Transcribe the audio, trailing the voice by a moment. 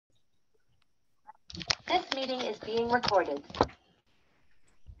meeting is being recorded.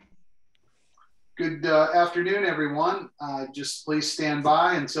 Good afternoon, everyone. Just please stand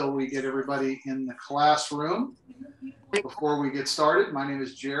by until we get everybody in the classroom. Before we get started, my name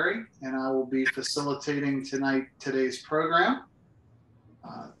is Jerry, and I will be facilitating today's program.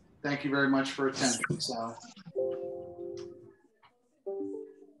 Thank you very much for attending. So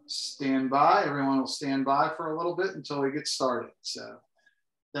stand by. Everyone will stand by for a little bit until we get started. So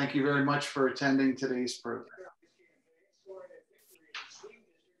thank you very much for attending today's program.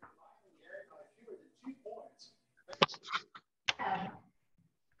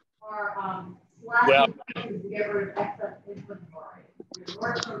 Well, yeah,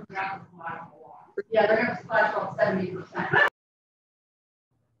 they're going to splash off 70%.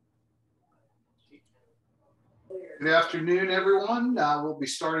 Good afternoon, everyone. We'll be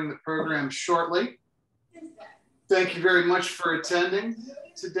starting the program shortly. Thank you very much for attending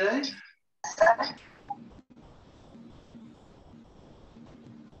today.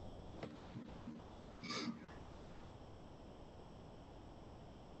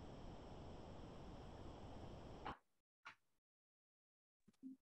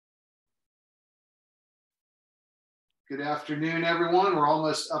 Good afternoon, everyone. We're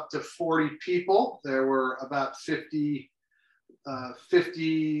almost up to 40 people. There were about over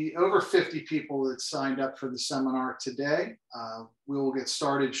 50 people that signed up for the seminar today. We will get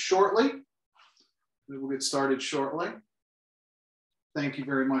started shortly. Thank you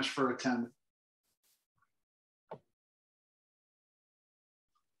very much for attending.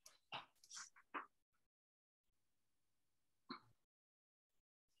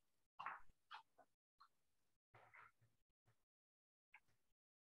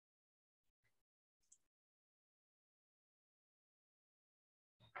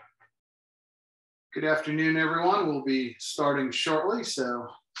 Good afternoon, everyone. We'll be starting shortly, so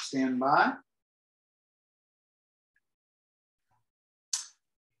stand by.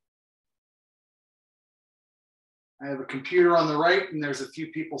 I have a computer on the right, and there's a few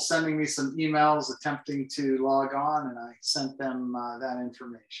people sending me some emails attempting to log on, and I sent them that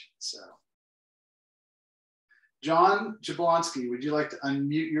information. So, John Jablonski, would you like to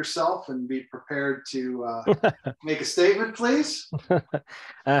unmute yourself and be prepared to make a statement, please?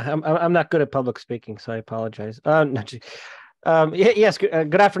 I'm not good at public speaking, so I apologize. Yes,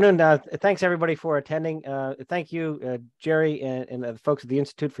 good afternoon. Thanks, everybody, for attending. Thank you, Jerry, and the folks at the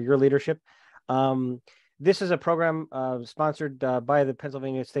Institute for your leadership. This is a program sponsored by the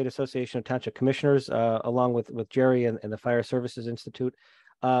Pennsylvania State Association of Township Commissioners, along with Jerry and the Fire Services Institute.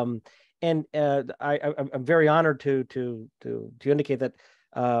 I'm very honored to indicate that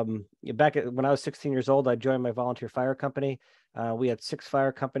back when I was 16 years old, I joined my volunteer fire company. We had 6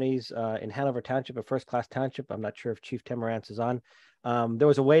 fire companies in Hanover Township, a First Class Township. I'm not sure if Chief Temerance is on. There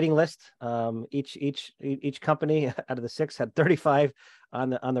was a waiting list. Each company out of the 6 had 35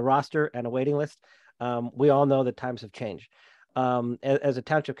 on the roster and a waiting list. We all know that times have changed. As a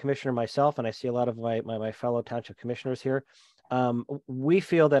township commissioner myself, and I see a lot of my fellow township commissioners here, we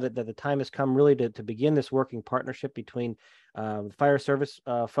feel that the time has come really to begin this working partnership between fire service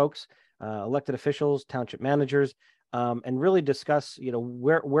folks, elected officials, township managers, and really discuss,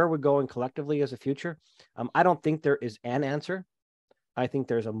 where we're going collectively as a future. I don't think there is an answer. I think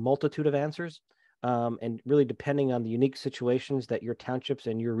there's a multitude of answers, and really depending on the unique situations that your townships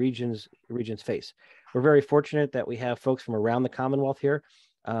and your regions face. We're very fortunate that we have folks from around the Commonwealth here,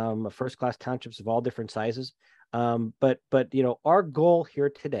 First Class Townships of all different sizes. But our goal here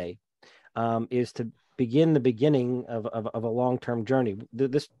today is to begin the beginning of a long-term journey.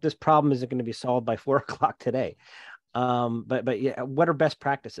 This problem isn't going to be solved by 4 o'clock today. But yeah, what are best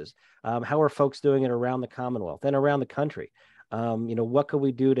practices? How are folks doing it around the Commonwealth and around the country? What could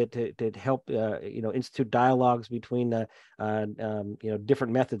we do to help institute dialogues between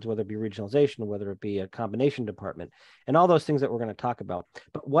different methods, whether it be regionalization, whether it be a combination department, and all those things that we're going to talk about.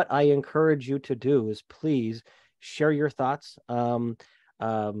 But what I encourage you to do is please share your thoughts. What's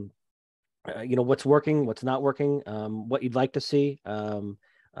working, what's not working, what you'd like to see. Some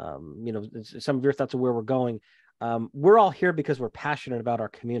of your thoughts of where we're going. We're all here because we're passionate about our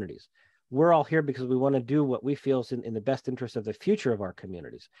communities. We're all here because we want to do what we feel is in the best interest of the future of our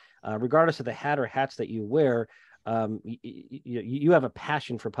communities. Regardless of the hat or hats that you wear, you have a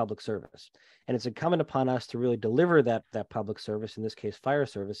passion for public service. And it's incumbent upon us to really deliver that public service, in this case, fire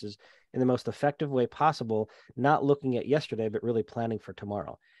services, in the most effective way possible, not looking at yesterday, but really planning for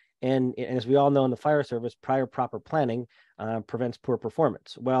tomorrow. And as we all know in the fire service, prior proper planning prevents poor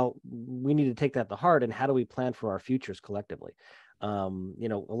performance. Well, we need to take that to heart. And how do we plan for our futures collectively? A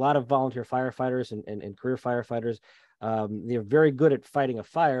lot of volunteer firefighters and career firefighters they're very good at fighting a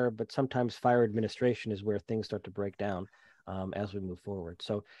fire, but sometimes fire administration is where things start to break down as we move forward.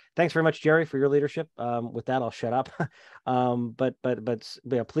 So thanks very much, Jerry, for your leadership. With that, I'll shut up. But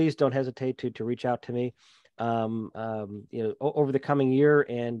yeah, please don't hesitate to reach out to me. Over the coming year,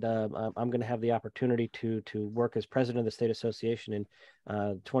 and I'm going to have the opportunity to work as president of the state association in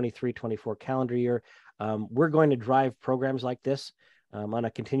 23-24 calendar year. We're going to drive programs like this on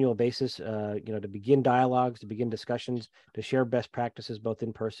a continual basis, to begin dialogues, to begin discussions, to share best practices, both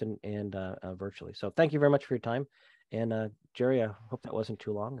in person and virtually. So thank you very much for your time. And Jerry, I hope that wasn't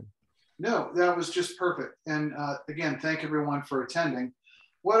too long. No, that was just perfect. And again, thank everyone for attending.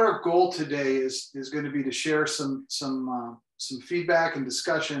 What our goal today is going to be to share some feedback and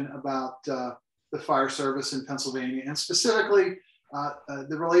discussion about the fire service in Pennsylvania, and specifically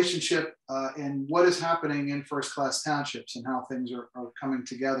the relationship and what is happening in First Class Townships and how things are coming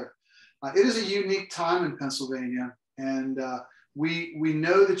together. It is a unique time in Pennsylvania, and we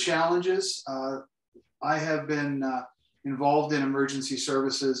know the challenges. I have been involved in emergency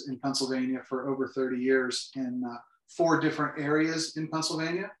services in Pennsylvania for over 30 years in 4 different areas in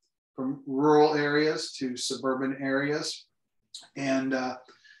Pennsylvania, from rural areas to suburban areas. And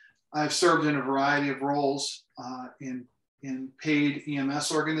I've served in a variety of roles in paid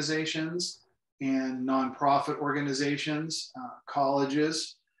EMS organizations and nonprofit organizations,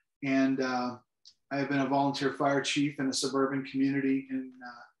 colleges. And I have been a volunteer fire chief in a suburban community in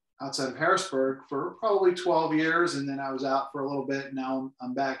outside of Harrisburg for probably 12 years. And then I was out for a little bit, and now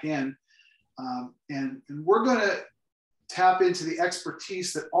I'm back in. And we're going to tap into the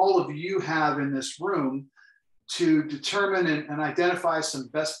expertise that all of you have in this room to determine and identify some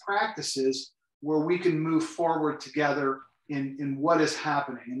best practices where we can move forward together in what is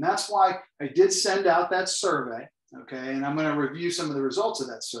happening. And that's why I did send out that survey, okay? And I'm going to review some of the results of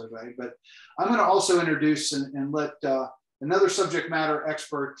that survey, but I'm going to also introduce and let another subject matter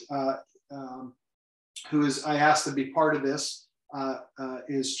expert who is, I asked to be part of this,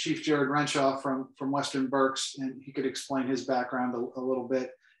 is Chief Jared Renshaw from Western Berks, and he could explain his background a little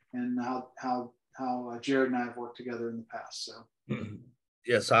bit and how Jared and I have worked together in the past. So,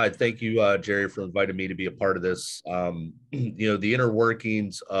 yes, hi, thank you, Jerry, for inviting me to be a part of this. The inner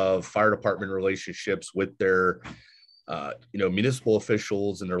workings of fire department relationships with their municipal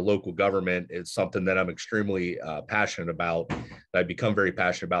officials and their local government is something that I'm extremely passionate about. I've become very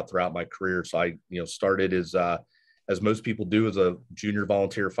passionate about throughout my career. So I, started as most people do, as a junior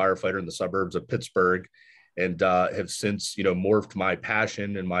volunteer firefighter in the suburbs of Pittsburgh, and have since, morphed my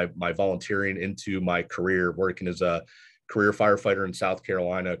passion and my volunteering into my career, working as a career firefighter in South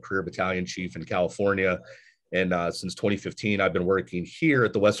Carolina, career battalion chief in California. And since 2015, I've been working here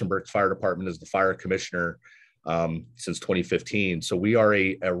at the Western Berks Fire Department as the fire commissioner since 2015. So we are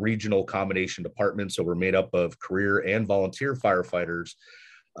a regional combination department. So we're made up of career and volunteer firefighters.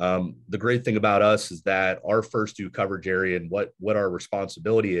 The great thing about us is that our first due coverage area and what our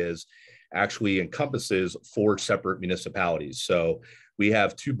responsibility is actually encompasses 4 separate municipalities. So we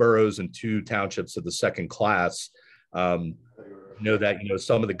have 2 boroughs and 2 townships of the second class. Some of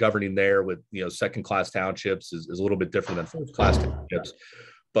the governing there with, second class townships is a little bit different than first class townships.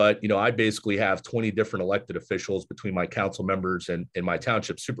 But, I basically have 20 different elected officials between my council members and my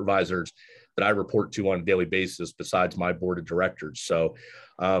township supervisors that I report to on a daily basis, besides my board of directors. So,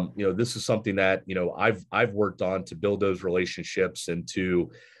 this is something that, I've worked on to build those relationships and to,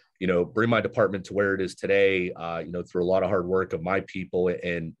 bring my department to where it is today, through a lot of hard work of my people,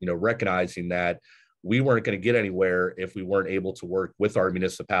 and, recognizing that we weren't going to get anywhere if we weren't able to work with our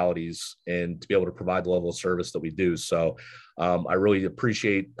municipalities and to be able to provide the level of service that we do. So I really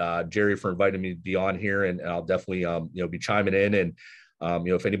appreciate Jerry for inviting me to be on here, and I'll definitely, be chiming in. And,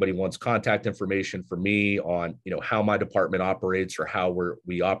 if anybody wants contact information for me on, how my department operates, or how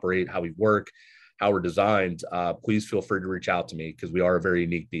we operate, how we work, how we're designed, please feel free to reach out to me, because we are a very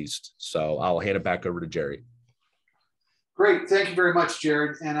unique beast. So I'll hand it back over to Jerry. Great, thank you very much,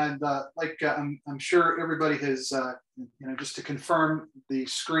 Jared. And I'm sure everybody has, just to confirm, the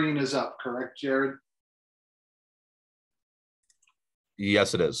screen is up, correct, Jared?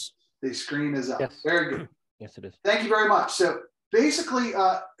 Yes, it is. The screen is up. Yes. Very good. Yes, it is. Thank you very much. So basically,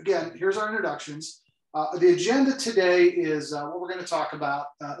 again, here's our introductions. The agenda today is what we're going to talk about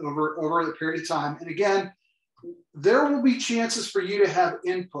over the period of time. And again, there will be chances for you to have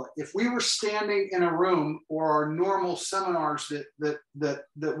input. If we were standing in a room, or our normal seminars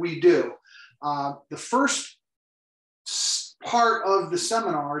that we do, the first part of the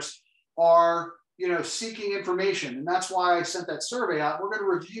seminars are, seeking information. And that's why I sent that survey out. We're going to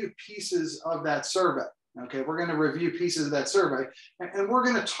review pieces of that survey. Okay, we're going to review pieces of that survey, and we're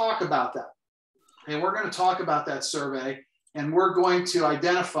going to talk about that. And we're going to talk about that survey, and we're going to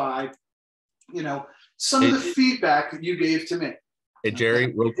identify, you know, some of the feedback that you gave to me. Hey, Jerry,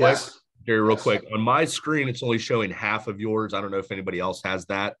 real quick. Yes. Jerry, real quick. On my screen, it's only showing half of yours. I don't know if anybody else has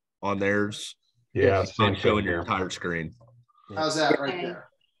that on theirs. Yeah, It's not showing your entire screen. How's that right there?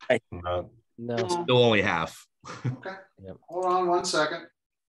 No. Still only half. Okay. Yep. Hold on 1 second.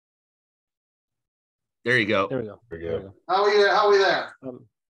 There you go. There we go. There we go. How are we there?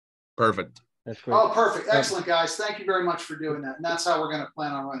 Perfect. That's great. Oh, perfect. Excellent, guys. Thank you very much for doing that. And that's how we're going to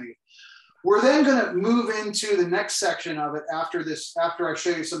plan on running it. We're then going to move into the next section of it after I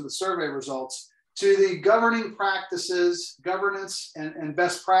show you some of the survey results, to the governing practices, governance, and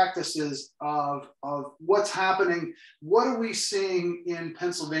best practices of what's happening. What are we seeing in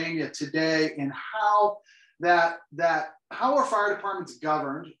Pennsylvania today, and how are fire departments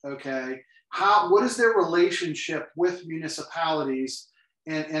governed? Okay. What is their relationship with municipalities,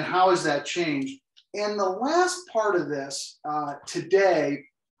 and how has that changed? And the last part of this today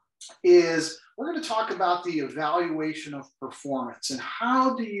is we're going to talk about the evaluation of performance, and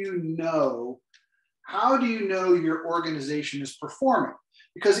how do you know your organization is performing?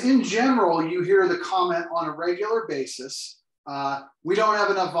 Because in general, you hear the comment on a regular basis, we don't have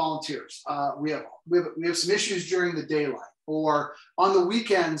enough volunteers. We have some issues during the daylight, or on the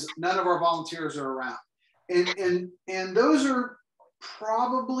weekends, none of our volunteers are around. And those are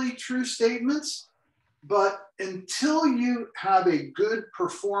probably true statements, but until you have a good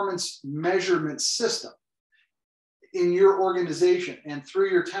performance measurement system in your organization and through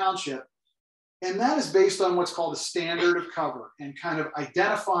your township, and that is based on what's called a standard of cover, and kind of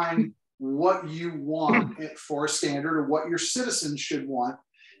identifying what you want for a standard, or what your citizens should want,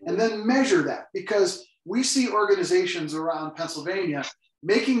 and then measure that. Because we see organizations around Pennsylvania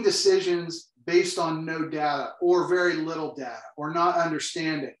making decisions based on no data, or very little data, or not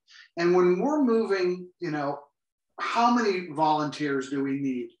understanding. And when we're moving, you know, how many volunteers do we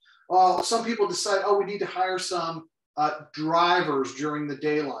need? Well, some people decide, oh, we need to hire some drivers during the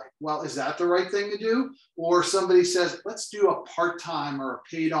daylight. Well, is that the right thing to do? Or somebody says, let's do a part-time or a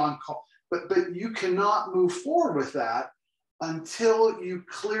paid on call. But you cannot move forward with that until you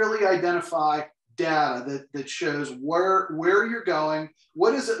clearly identify data that shows where you're going,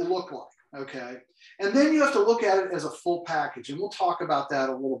 what does it look like? Okay. And then you have to look at it as a full package. And we'll talk about that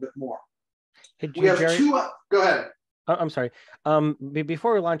a little bit more. Hey, we have Jerry, go ahead. I'm sorry.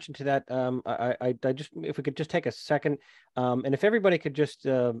 Before we launch into that, I just, if we could just take a second, and if everybody could just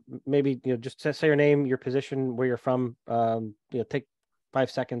maybe, you know, just say your name, your position, where you're from, you know, take 5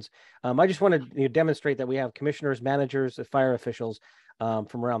 seconds. I just want to demonstrate that we have commissioners, managers, fire officials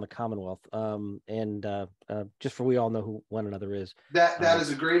from around the Commonwealth, and just for we all know who one another is. That is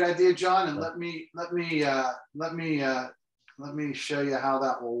a great idea, John. And let me show you how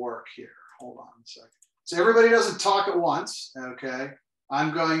that will work here. Hold on a second. So everybody doesn't talk at once. Okay.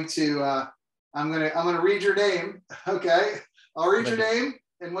 I'm going to read your name. Okay. I'll read your name,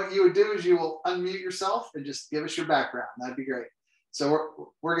 and what you would do is you will unmute yourself and just give us your background. That'd be great. So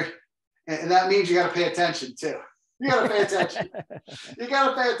we're gonna, and that means you got to pay attention too. You got to pay attention. You got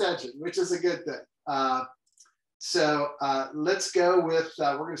to pay attention, which is a good thing. So let's go with,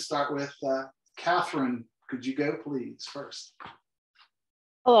 we're going to start with Catherine. Could you go please first?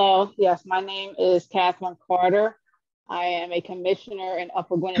 Hello, yes, my name is Catherine Carter. I am a commissioner in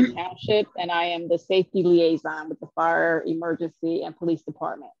Upper Gwinnett Township, and I am the safety liaison with the Fire, Emergency, and Police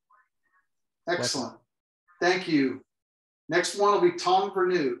Department. Excellent. Thank you. Next one will be Tom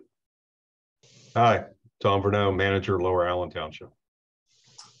Vernew. Hi, Tom Vernew, manager, Lower Allen Township.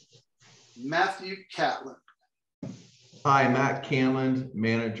 Matthew Catlin. Hi, Matt Canland,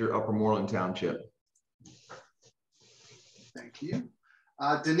 manager, Upper Moreland Township. Thank you.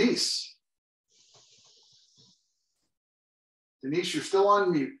 Denise. Denise, you're still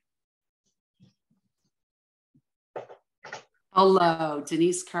on mute. Hello,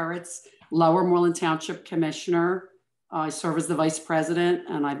 Denise Kurtz, Lower Moreland Township Commissioner. I serve as the Vice President,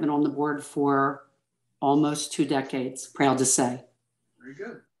 and I've been on the board for almost 2 decades, proud to say. Very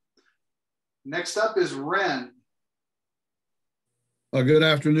good. Next up is Ren. Good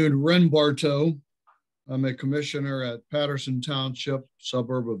afternoon, Ren Bartow. I'm a commissioner at Patterson Township,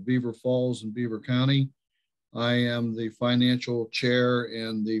 suburb of Beaver Falls in Beaver County. I am the financial chair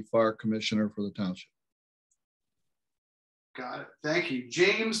and the fire commissioner for the township. Got it. Thank you.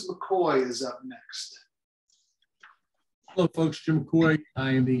 James McCoy is up next. Hello, folks. Jim McCoy.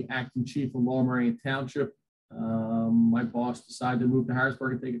 I am the acting chief of Lower Moreland Township. My boss decided to move to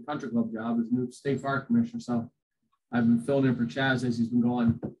Harrisburg and take a country club job as new state fire commissioner. So I've been filling in for Chaz as he's been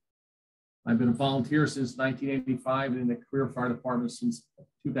gone. I've been a volunteer since 1985 and in the career fire department since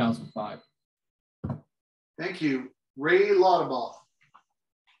 2005. Thank you. Ray Lauterbach.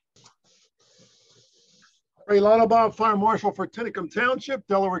 Ray Lauterbach, Fire Marshal for Tinicum Township,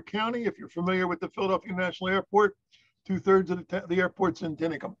 Delaware County. If you're familiar with the Philadelphia National Airport, 2/3 of the airport's in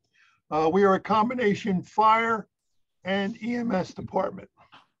Tinicum. We are a combination fire and EMS department.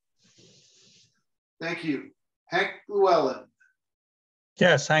 Thank you. Hank Llewellyn.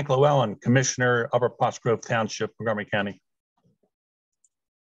 Yes, Hank Llewellyn, Commissioner, Upper Pottsgrove Township, Montgomery County.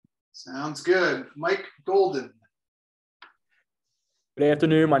 Sounds good. Mike Golden. Good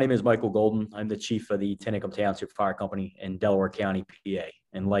afternoon. My name is Michael Golden. I'm the chief of the Tinicum Township Fire Company in Delaware County, PA.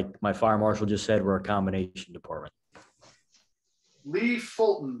 And like my fire marshal just said, we're a combination department. Lee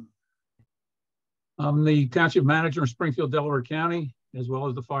Fulton. I'm the township manager in Springfield, Delaware County, as well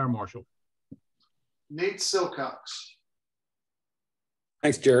as the fire marshal. Nate Silcox.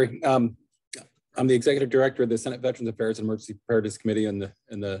 Thanks, Jerry. I'm the executive director of the Senate Veterans Affairs and Emergency Preparedness Committee in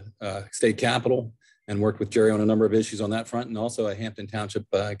the state capitol, and worked with Jerry on a number of issues on that front, and also a Hampton Township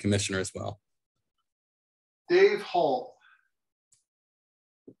commissioner as well. Dave Hall.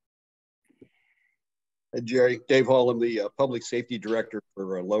 Jerry, Dave Hall, I'm the public safety director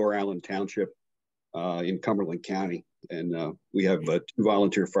for Lower Allen Township in Cumberland County. And we have 2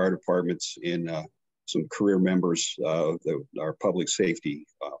 volunteer fire departments and some career members of our public safety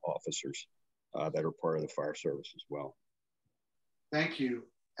officers that are part of the fire service as well. Thank you.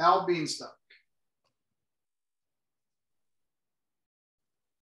 Al Beanstalk.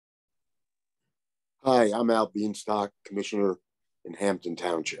 Hi, I'm Al Beanstalk, Commissioner in Hampton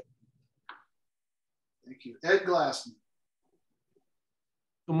Township. Thank you. Ed Glassman.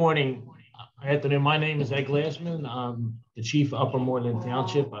 Good morning. Afternoon. My name is Ed Glassman. I'm the chief of Upper Moreland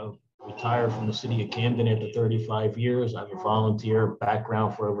Township. I retired from the city of Camden after 35 years. I have a volunteer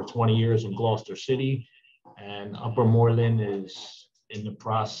background for over 20 years in Gloucester City, and Upper Moreland is in the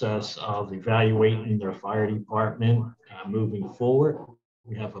process of evaluating their fire department moving forward.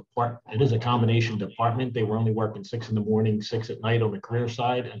 We have it is a combination department. They were only working 6 in the morning, 6 at night on the career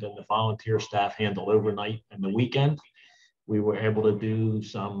side, and then the volunteer staff handle overnight and the weekend. We were able to do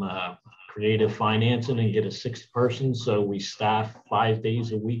some creative financing and get a 6th person. So we staff 5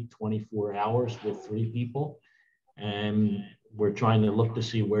 days a week, 24 hours with 3 people. And we're trying to look to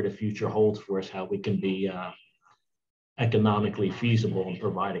see where the future holds for us, how we can be economically feasible and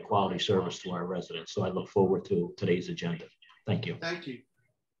provide a quality service to our residents. So I look forward to today's agenda. Thank you. Thank you.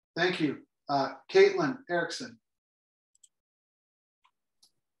 Thank you. Caitlin Erickson.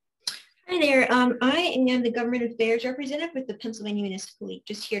 Hi there. I am the Government Affairs Representative with the Pennsylvania Municipal League,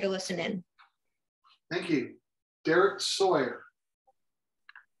 just here to listen in. Thank you. Derek Sawyer.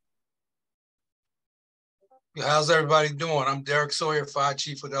 How's everybody doing? I'm Derek Sawyer, Fire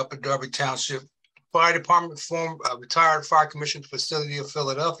Chief with Upper Darby Township Fire Department, former retired Fire Commission facility of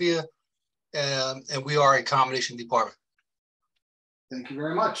Philadelphia, and we are a combination department. Thank you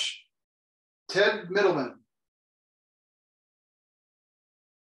very much. Ted Middleman.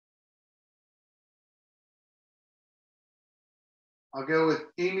 I'll go with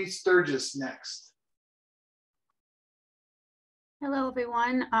Amy Sturgis next. Hello,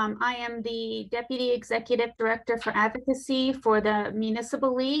 everyone. I am the Deputy Executive Director for Advocacy for the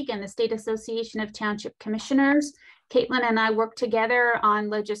Municipal League and the State Association of Township Commissioners. Caitlin and I work together on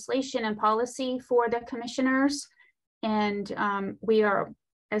legislation and policy for the commissioners. And we are,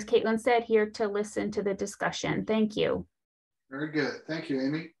 as Caitlin said, here to listen to the discussion. Thank you. Very good. Thank you,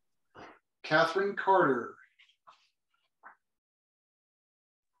 Amy. Catherine Carter.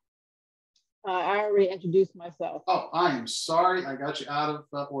 I already introduced myself. Oh, I am sorry. I got you out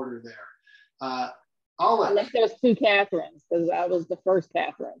of order there. Unless there's 2 Catherines, because I was the first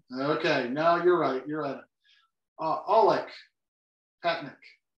Catherine. Okay, no, you're right. You're right. Oleg Patnick,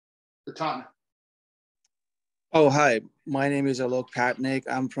 the Tottenham. Oh, hi. My name is Alok Patnick.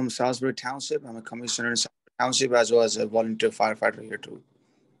 I'm from Salisbury Township. I'm a commissioner in Salisbury Township as well as a volunteer firefighter here too.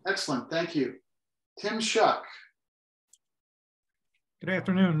 Excellent. Thank you. Tim Shuck. Good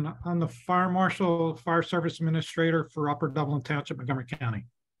afternoon. I'm the Fire Marshal, Fire Service Administrator for Upper Dublin Township, Montgomery County.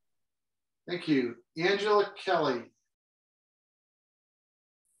 Thank you. Angela Kelly.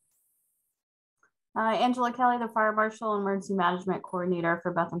 Angela Kelly, the Fire Marshal and Emergency Management Coordinator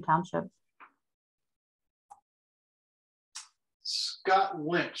for Bethlehem Township. Scott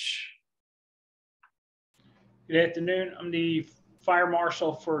Lynch. Good afternoon. I'm the Fire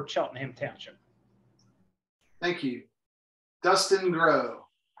Marshal for Cheltenham Township. Thank you. Dustin Groh.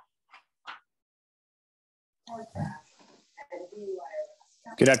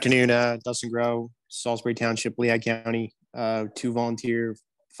 Good afternoon, Dustin Groh, Salisbury Township, Lehigh County, 2 volunteer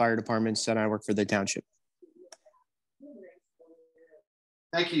fire departments that I work for the township.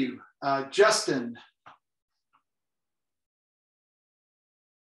 Thank you. Justin.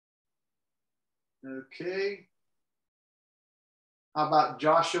 Okay. How about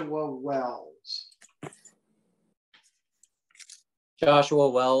Joshua Wells? Joshua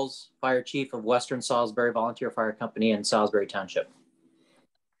Wells, Fire Chief of Western Salisbury Volunteer Fire Company in Salisbury Township.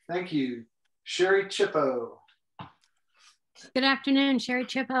 Thank you. Sherry Chippo. Good afternoon, Sherry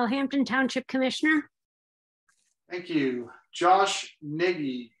Chippo, Hampton Township Commissioner. Thank you. Josh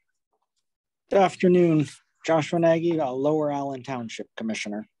Nagy. Good afternoon, Joshua Nagy, Lower Allen Township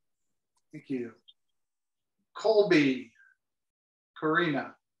Commissioner. Thank you. Colby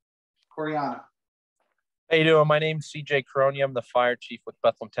Coriana. How you doing? My name's CJ Crony. I'm the fire chief with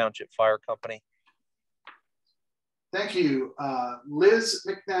Bethlehem Township Fire Company. Thank you. Liz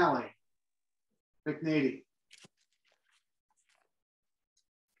McNady.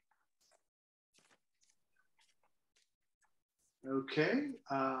 Okay.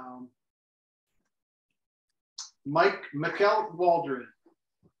 Mike Waldron.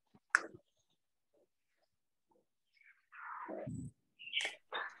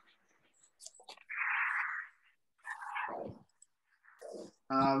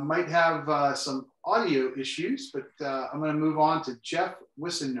 Might have some audio issues, but I'm going to move on to Jeff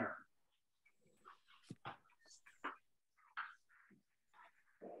Wissener.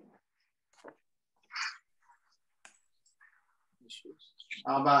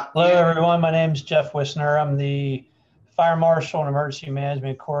 How about Hello, everyone. My name is Jeff Wissener. I'm the Fire Marshal and Emergency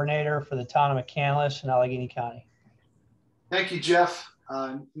Management Coordinator for the town of McCandless in Allegheny County. Thank you, Jeff.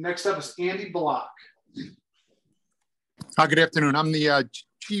 Next up is Andy Block. Good afternoon. I'm the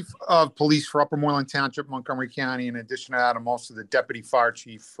Chief of Police for Upper Moreland Township, Montgomery County. In addition to that, I'm also the Deputy Fire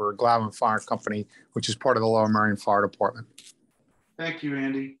Chief for Glavin Fire Company, which is part of the Lower Merion Fire Department. Thank you,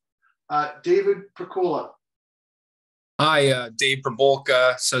 Andy. David Procula. Hi, Dave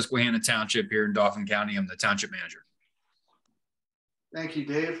Prabolka, Susquehanna Township here in Dauphin County. I'm the Township Manager. Thank you,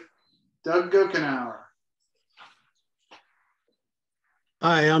 Dave. Doug Gokenauer.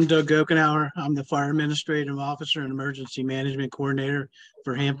 Hi, I'm Doug Gokenauer. I'm the Fire Administrative Officer and Emergency Management Coordinator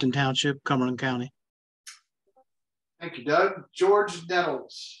for Hampton Township, Cumberland County. Thank you, Doug. George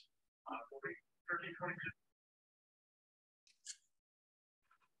Nettles.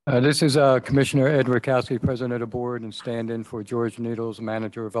 This is Commissioner Ed Rakowski, President of the Board, and stand-in for George Needles,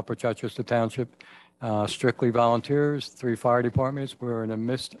 Manager of Upper Chichester Township. Strictly volunteers, 3 fire departments. We're in the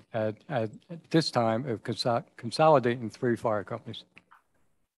midst at this time of consolidating 3 fire companies.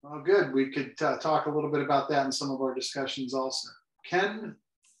 Well, good. We could talk a little bit about that in some of our discussions also. Ken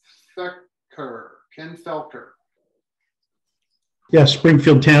Felker. Yes,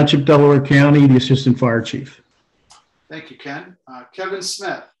 Springfield Township, Delaware County, the Assistant Fire Chief. Thank you, Ken. Kevin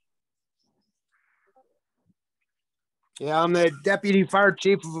Smith. Yeah, I'm the Deputy Fire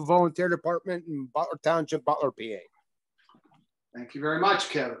Chief of a volunteer department in Butler Township, Butler, PA. Thank you very much,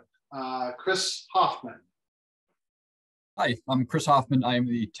 Kevin. Chris Hoffman. Hi, I'm Chris Hoffman. I am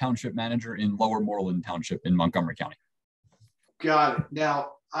the Township Manager in Lower Moreland Township in Montgomery County. Got it.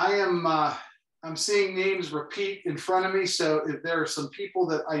 Now, I'm seeing names repeat in front of me. So if there are some people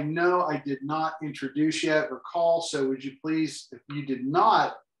that I know I did not introduce yet or call, so would you please, if I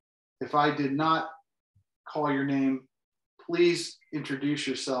did not call your name, please introduce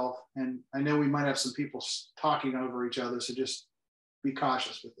yourself. And I know we might have some people talking over each other, so just be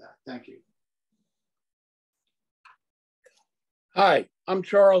cautious with that. Thank you. Hi, I'm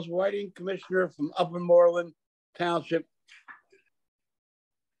Charles Whiting, Commissioner from Upper Moreland Township.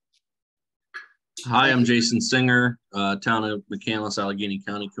 Hi, I'm Jason Singer, Town of McCandless, Allegheny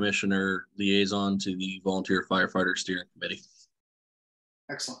County Commissioner, Liaison to the Volunteer Firefighter Steering Committee.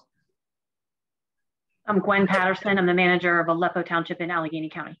 Excellent. I'm Gwen Patterson. I'm the manager of Aleppo Township in Allegheny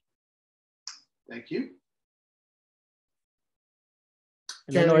County. Thank you.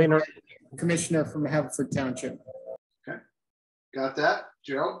 Jerry, Commissioner from Haverford Township. Okay, got that,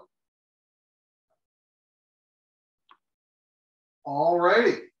 Joe? All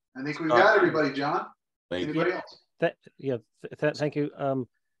righty. I think we've got everybody, John. Anybody else? Thank you.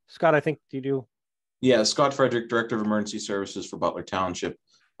 Scott, I think you do. Yeah, Scott Frederick, Director of Emergency Services for Butler Township,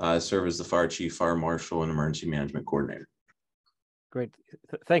 serve as the Fire Chief, Fire Marshal, and Emergency Management Coordinator. Great.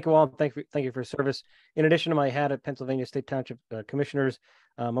 Thank you all. Thank you for your service. In addition to my hat at Pennsylvania State Township Commissioners,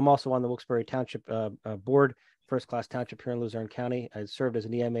 I'm also on the Wilkes-Barre Township Board, First Class Township here in Luzerne County. I served as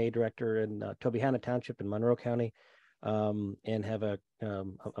an EMA Director in Tobyhanna Township in Monroe County, and have a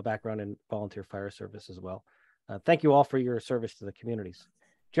background in volunteer fire service as well. Thank you all for your service to the communities.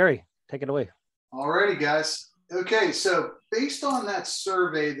 Jerry, take it away. All righty, guys. Okay, so based on that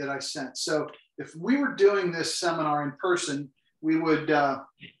survey that I sent, so if we were doing this seminar in person, we would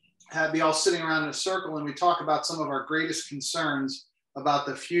be all sitting around in a circle and we talk about some of our greatest concerns about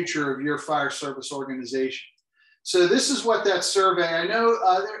the future of your fire service organization. So this is what that survey, I know,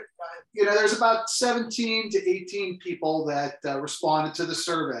 there's about 17 to 18 people that responded to the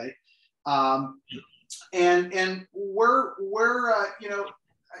survey. And where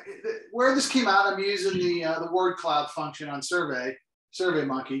this came out, I'm using the word cloud function on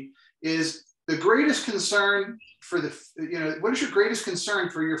SurveyMonkey, is the greatest concern for what is your greatest concern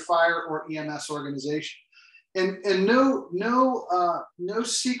for your fire or EMS organization? And no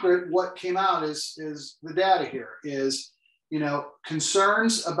secret, what came out is the data here is,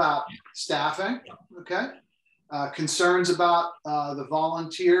 concerns about staffing, okay? Concerns about the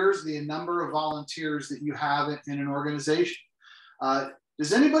volunteers, the number of volunteers that you have in an organization.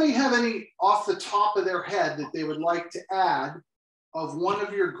 Does anybody have any off the top of their head that they would like to add of one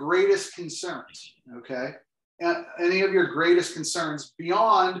of your greatest concerns, okay? Any of your greatest concerns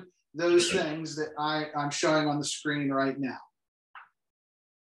beyond those things that I'm showing on the screen right now?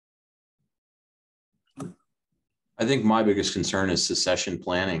 I think my biggest concern is succession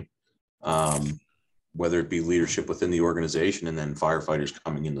planning, whether it be leadership within the organization and then firefighters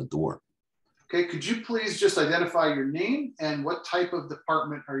coming in the door. Okay, could you please just identify your name and what type of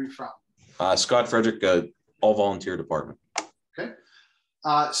department are you from? Scott Frederick, all volunteer department. Okay,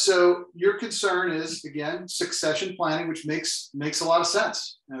 so your concern is, again, succession planning, which makes a lot of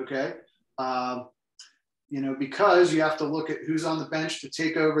sense, okay? Because you have to look at who's on the bench to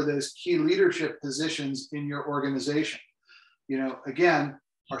take over those key leadership positions in your organization. Again,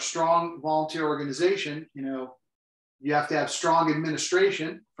 our strong volunteer organization, you have to have strong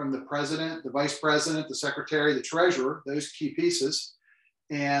administration from the president, the vice president, the secretary, the treasurer, those key pieces.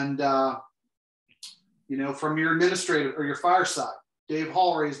 And, from your administrative or your fire side, Dave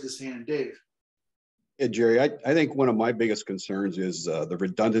Hall raised his hand. Dave. Yeah, Jerry, I think one of my biggest concerns is the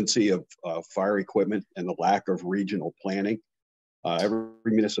redundancy of fire equipment and the lack of regional planning. Every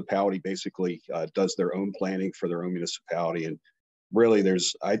municipality basically does their own planning for their own municipality. And really,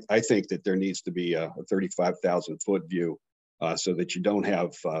 I think that there needs to be a 35,000-foot view so that you don't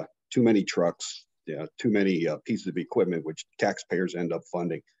have too many trucks, too many pieces of equipment, which taxpayers end up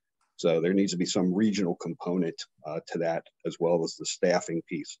funding. So there needs to be some regional component to that, as well as the staffing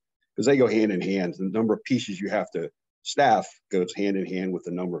piece, because they go hand in hand. The number of pieces you have to staff goes hand in hand with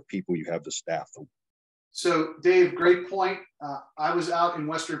the number of people you have to staff them. So Dave, great point. I was out in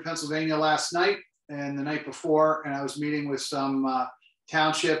Western Pennsylvania last night and the night before, and I was meeting with some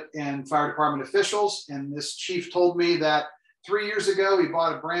township and fire department officials. And this chief told me that 3 years ago, he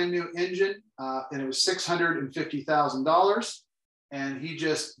bought a brand new engine and it was $650,000. And he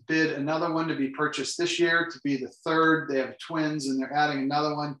just bid another one to be purchased this year to be the third. They have twins and they're adding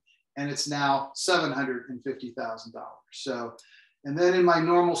another one, and it's now $750,000. So, and then in my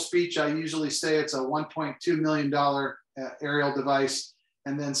normal speech, I usually say it's a $1.2 million aerial device.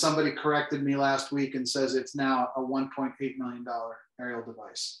 And then somebody corrected me last week and says it's now a $1.8 million aerial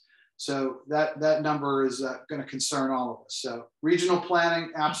device. So that number is going to concern all of us. So regional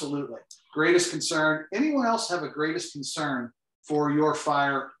planning, absolutely. Greatest concern. Anyone else have a greatest concern for your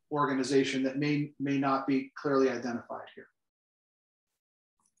fire organization that may not be clearly identified here?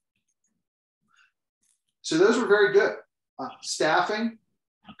 So those were very good. Staffing,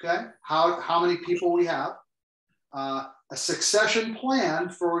 okay, how many people we have, a succession plan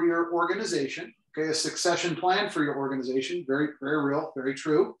for your organization, okay, a succession plan for your organization, very, very real, very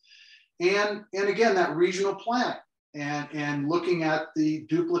true. And again, that regional planning and looking at the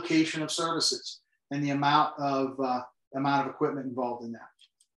duplication of services and the amount of equipment involved in that.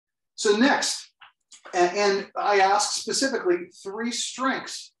 So next, and I asked specifically 3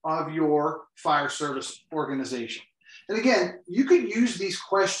 strengths of your fire service organization. And again, you could use these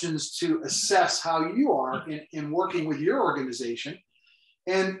questions to assess how you are in working with your organization.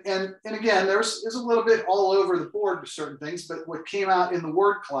 And again, there's a little bit all over the board with certain things, but what came out in the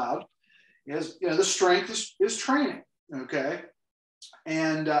word cloud is, the strength is training, okay?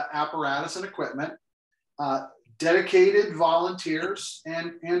 And apparatus and equipment, dedicated volunteers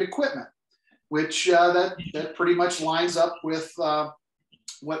and equipment, which that pretty much lines up with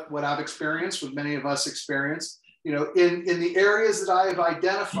what I've experienced, what many of us experienced. In the areas that I have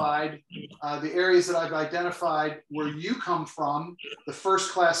identified, where you come from, the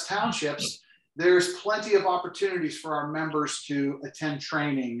First Class Townships, there's plenty of opportunities for our members to attend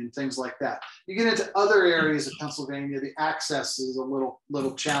training and things like that. You get into other areas of Pennsylvania, the access is a little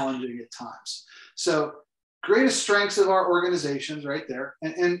challenging at times. So greatest strengths of our organizations right there.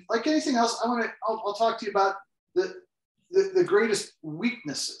 And like anything else, I'll talk to you about the greatest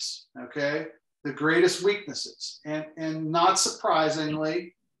weaknesses, okay? The greatest weaknesses. And not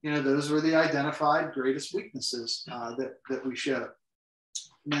surprisingly, those were the identified greatest weaknesses that we showed.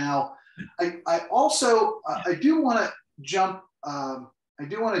 Now, I also I do want to jump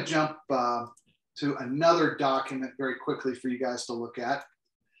to another document very quickly for you guys to look at.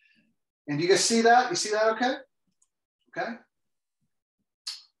 And do you guys see that? You see that? Okay. Okay.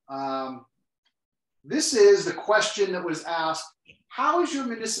 This is the question that was asked: how has your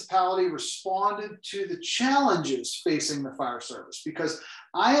municipality responded to the challenges facing the fire service? Because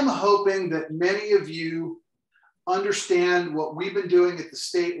I am hoping that many of you understand what we've been doing at the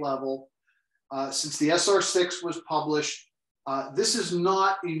state level since the SR6 was published. This is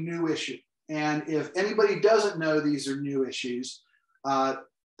not a new issue. And if anybody doesn't know these are new issues,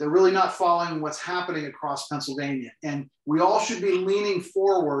 they're really not following what's happening across Pennsylvania. And we all should be leaning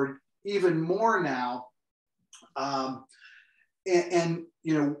forward even more now. And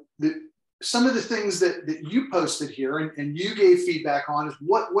you know, some of the things that you posted here and you gave feedback on is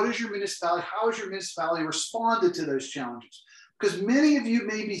what is your municipality, how has your municipality responded to those challenges? Because many of you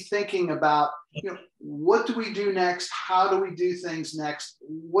may be thinking about, you know, what do we do next? How do we do things next?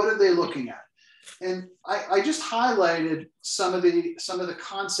 What are they looking at? And I just highlighted some of the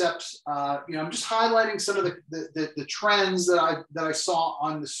concepts. You know, I'm just highlighting some of the trends that I saw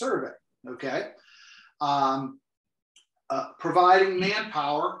on the survey. Okay. Providing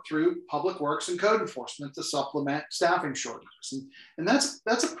manpower through public works and code enforcement to supplement staffing shortages. And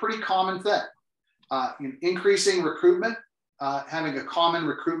that's a pretty common thing. Increasing recruitment, having a common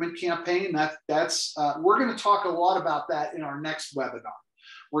recruitment campaign, we're going to talk a lot about that in our next webinar.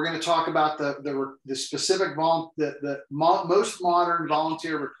 We're going to talk about the specific, most modern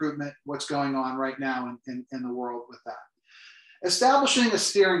volunteer recruitment, what's going on right now in the world with that. Establishing a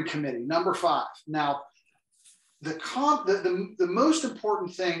steering committee, number 5. Now, the most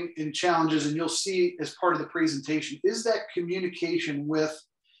important thing in challenges, and you'll see as part of the presentation, is that communication with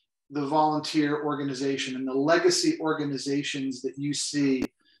the volunteer organization and the legacy organizations that you see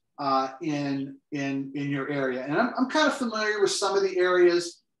in your area. And I'm kind of familiar with some of the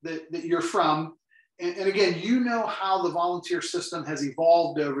areas that you're from. And again, you know how the volunteer system has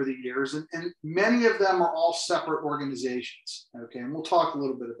evolved over the years, and many of them are all separate organizations. Okay, and we'll talk a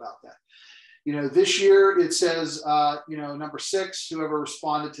little bit about that. You know, this year it says, you know, number 6, whoever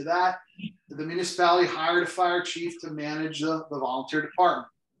responded to that, the municipality hired a fire chief to manage the volunteer department.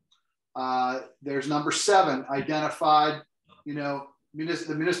 There's number 7, identified, you know,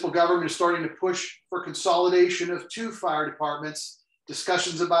 the municipal government is starting to push for consolidation of 2 fire departments,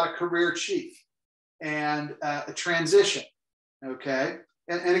 discussions about a career chief and a transition. Okay.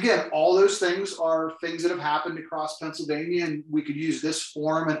 And again, all those things are things that have happened across Pennsylvania, and we could use this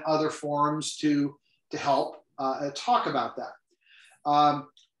forum and other forums to help talk about that.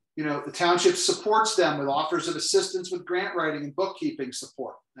 You know, the township supports them with offers of assistance with grant writing and bookkeeping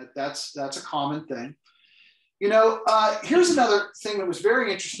support. That's a common thing. You know, here's another thing that was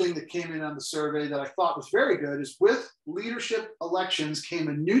very interesting that came in on the survey that I thought was very good is with leadership elections came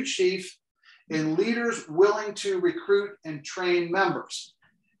a new chief and leaders willing to recruit and train members.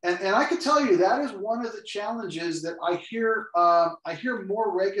 And I can tell you that is one of the challenges that I hear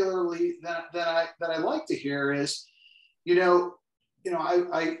more regularly than I like to hear is, I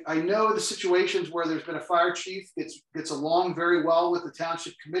know the situations where there's been a fire chief gets along very well with the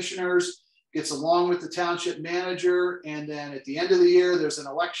township commissioners, gets along with the township manager, and then at the end of the year there's an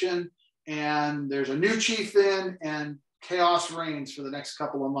election and there's a new chief in and chaos reigns for the next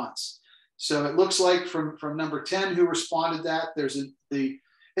couple of months. So it looks like from number 10 who responded that there's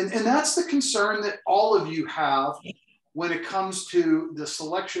and that's the concern that all of you have when it comes to the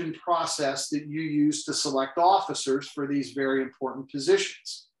selection process that you use to select officers for these very important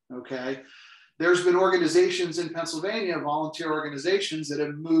positions, okay? There's been organizations in Pennsylvania, volunteer organizations that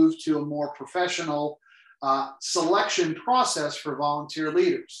have moved to a more professional selection process for volunteer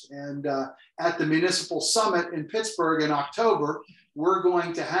leaders. And at the Municipal Summit in Pittsburgh in October, we're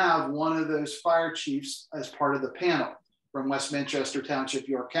going to have one of those fire chiefs as part of the panel from West Manchester Township,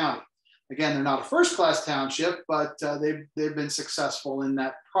 York County. Again, they're not a first class township, but they've been successful in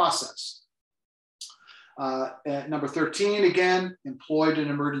that process. At number 13, again, employed an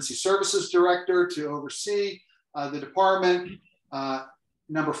emergency services director to oversee the department.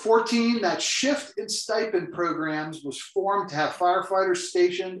 Number 14, that shift in stipend programs was formed to have firefighters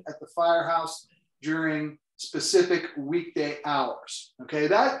stationed at the firehouse during specific weekday hours. Okay,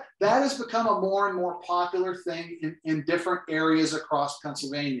 that has become a more and more popular thing in different areas across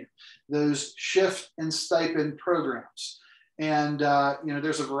Pennsylvania, those shift and stipend programs. And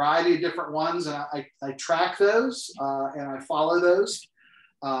there's a variety of different ones, and I track those and I follow those.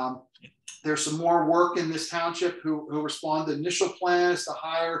 There's some more work in this township who responded. The initial plan is to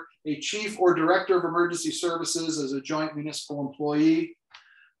hire a chief or director of emergency services as a joint municipal employee.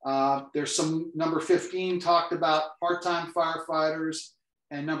 There's some number 15 talked about part-time firefighters,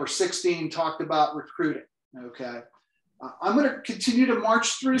 and number 16 talked about recruiting. Okay. I'm going to continue to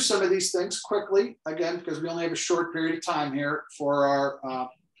march through some of these things quickly, again, because we only have a short period of time here for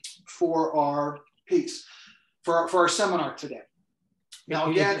our piece, for our seminar today.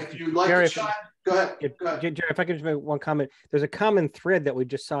 Now, again, if you'd like Jerry, to chime, go ahead. Jerry, if I could just make one comment, there's a common thread that we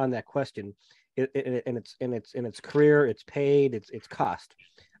just saw in that question, and it's career, it's paid, it's cost,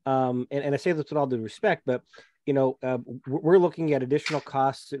 and I say this with all due respect, but you know, we're looking at additional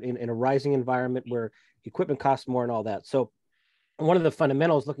costs in a rising environment where equipment costs more and all that. So one of the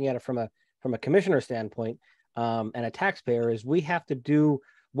fundamentals, looking at it from a commissioner standpoint and a taxpayer, is we have to do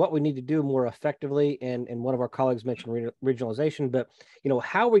what we need to do more effectively. And one of our colleagues mentioned regionalization, but you know,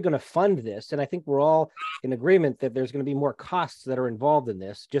 how are we going to fund this? And I think we're all in agreement that there's going to be more costs that are involved in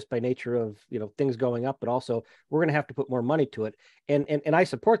this, just by nature of, you know, things going up, but also we're going to have to put more money to it. And I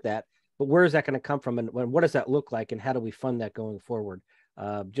support that, but where is that going to come from? And what does that look like? And how do we fund that going forward?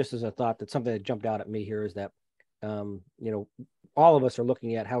 Just as a thought, that something that jumped out at me here is that, you know, all of us are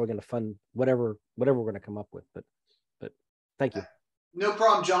looking at how we're going to fund whatever we're going to come up with. But thank you. No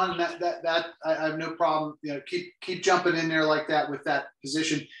problem, John. That I have no problem. You know, keep jumping in there like that with that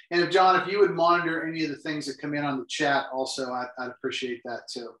position. And if John, if you would monitor any of the things that come in on the chat, also, I'd appreciate that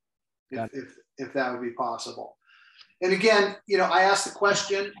too, if that would be possible. And again, you know, I asked the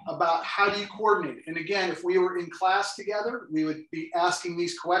question about how do you coordinate? And again, if we were in class together, we would be asking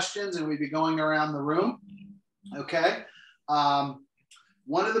these questions and we'd be going around the room. Okay.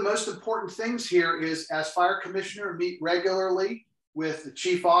 One of the most important things here is, as fire commissioner, meet regularly with the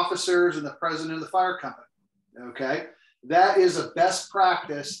chief officers and the president of the fire company. Okay. That is a best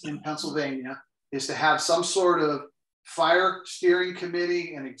practice in Pennsylvania, is to have some sort of fire steering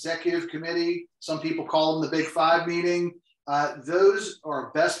committee and executive committee. Some people call them the Big Five meeting. Those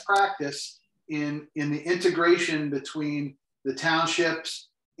are best practice in the integration between the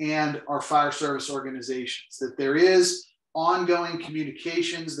townships and our fire service organizations, that there is ongoing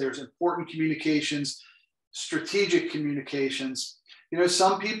communications, there's important communications, strategic communications. You know,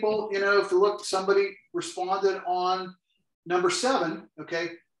 some people, you know, if you look, somebody responded on number 7,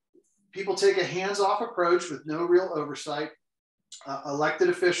 okay, people take a hands-off approach with no real oversight. Elected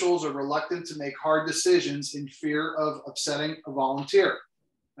officials are reluctant to make hard decisions in fear of upsetting a volunteer.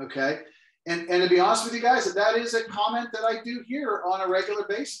 Okay. And to be honest with you guys, that is a comment that I do hear on a regular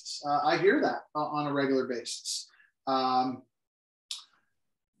basis. I hear that on a regular basis.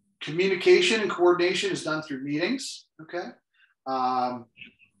 Communication and coordination is done through meetings. Okay.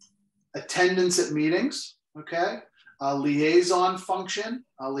 Attendance at meetings. Okay. A liaison function,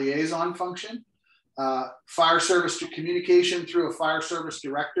 fire service communication through a fire service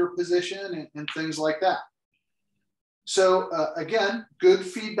director position, and things like that. So again, good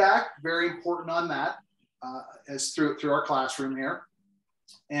feedback, very important on that, as through our classroom here.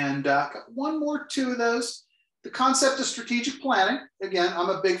 And one more, 2 of those. The concept of strategic planning. Again, I'm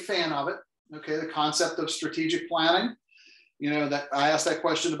a big fan of it. Okay, the concept of strategic planning. You know, that I asked that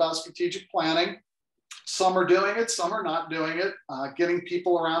question about strategic planning. Some are doing it, some are not doing it. Getting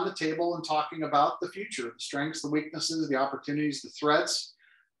people around the table and talking about the future, the strengths, the weaknesses, the opportunities, the threats,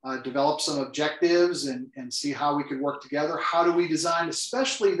 develop some objectives and see how we could work together. How do we design,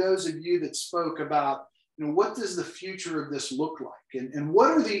 especially those of you that spoke about, you know, what does the future of this look like? And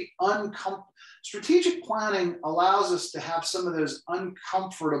what are the strategic planning allows us to have some of those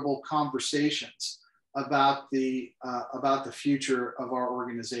uncomfortable conversations about the future of our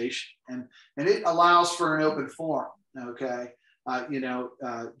organization, and it allows for an open forum. Okay, you know,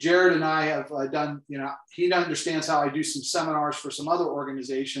 Jared and I have done. You know, he understands how I do some seminars for some other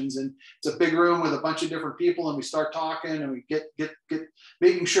organizations, and it's a big room with a bunch of different people, and we start talking, and we get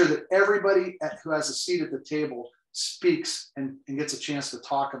making sure that everybody who has a seat at the table speaks and gets a chance to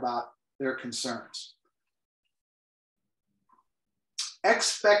talk about their concerns.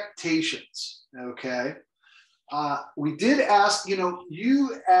 Expectations. Okay. We did ask, you know,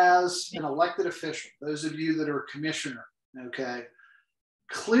 you as an elected official, those of you that are a commissioner, okay,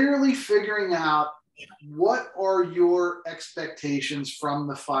 clearly figuring out what are your expectations from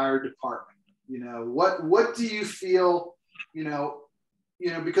the fire department. You know, what do you feel, you know,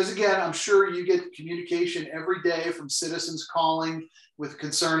 because again, I'm sure you get communication every day from citizens calling with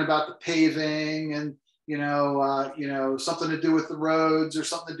concern about the paving and, you know, something to do with the roads or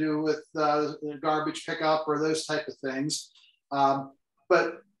something to do with the garbage pickup or those type of things.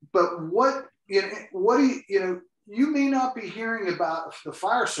 But what do you may not be hearing about the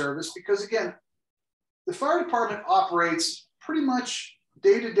fire service, because again, the fire department operates pretty much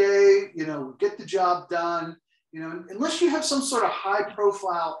day to day, you know, get the job done. you know, unless you have some sort of high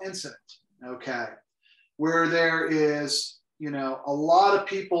profile incident, okay, where there is, you know, a lot of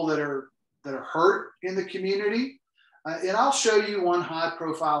people that are hurt in the community. And I'll show you one high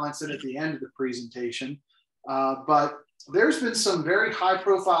profile incident at the end of the presentation. But there's been some very high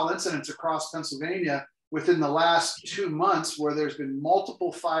profile incidents across Pennsylvania within the last 2 months where there's been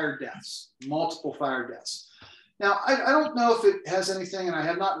multiple fire deaths. Now, I don't know if it has anything, and I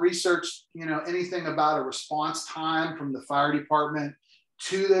have not researched, you know, anything about a response time from the fire department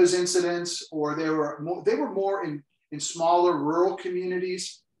to those incidents, or they were more in smaller rural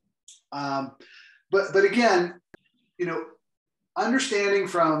communities. But again, you know, understanding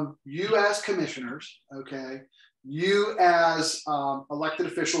from you as commissioners, okay, you as elected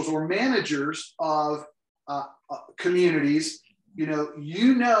officials or managers of communities, you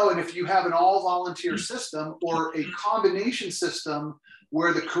know, and if you have an all volunteer system or a combination system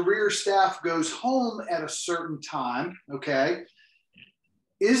where the career staff goes home at a certain time, okay,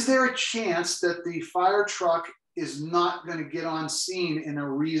 is there a chance that the fire truck is not going to get on scene in a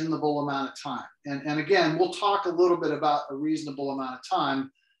reasonable amount of time? And again, we'll talk a little bit about a reasonable amount of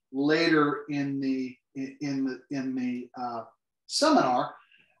time later in the seminar.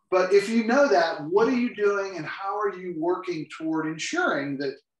 But if you know that, what are you doing and how are you working toward ensuring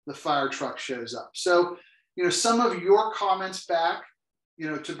that the fire truck shows up? So, you know, some of your comments back, you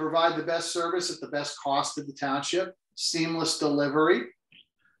know, to provide the best service at the best cost to the township, seamless delivery,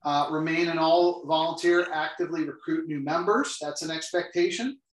 remain an all volunteer, actively recruit new members. That's an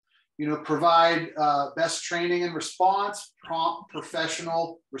expectation. You know, provide best training and response, prompt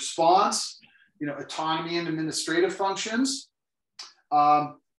professional response, you know, autonomy and administrative functions.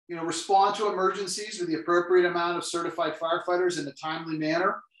 You know, respond to emergencies with the appropriate amount of certified firefighters in a timely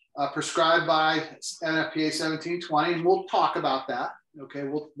manner prescribed by NFPA 1720. And we'll talk about that. Okay,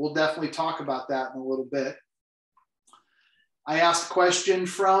 we'll definitely talk about that in a little bit. I asked a question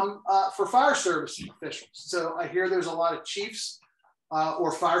for fire service officials. So I hear there's a lot of chiefs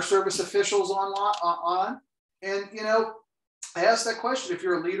or fire service officials on. And, you know, I asked that question: if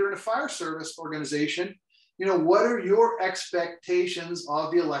you're a leader in a fire service organization, you know, what are your expectations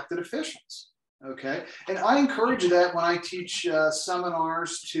of the elected officials? Okay. And I encourage that when I teach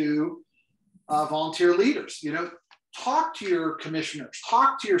seminars to volunteer leaders. You know, talk to your commissioners,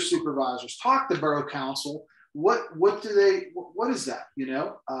 talk to your supervisors, talk to borough council. What is that? You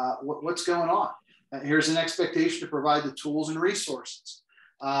know, what's going on? Here's an expectation to provide the tools and resources,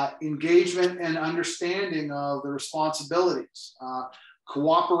 engagement and understanding of the responsibilities,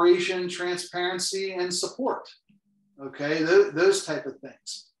 cooperation, transparency, and support. Okay, those type of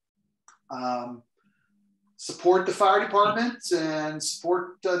things. Support the fire department and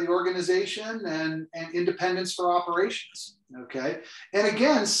support the organization and independence for operations. Okay, and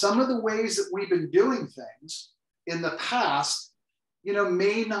again, some of the ways that we've been doing things in the past, you know,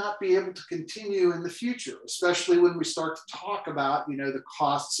 may not be able to continue in the future, especially when we start to talk about, you know, the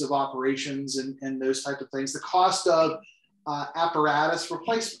costs of operations and those type of things, the cost of apparatus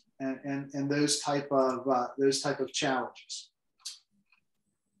replacement and those type of challenges.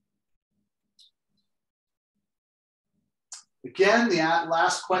 Again, the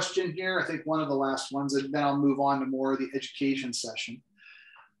last question here, I think one of the last ones, and then I'll move on to more of the education session.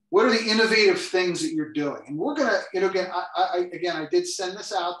 What are the innovative things that you're doing? And we're gonna, you know, I did send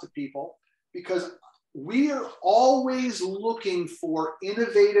this out to people because we are always looking for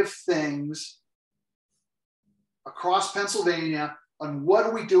innovative things across Pennsylvania on what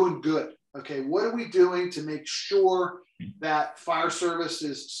are we doing good? Okay, what are we doing to make sure that fire service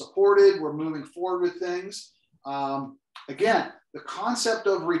is supported? We're moving forward with things. Again, the concept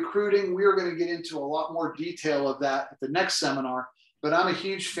of recruiting, we are going to get into a lot more detail of that at the next seminar, but I'm a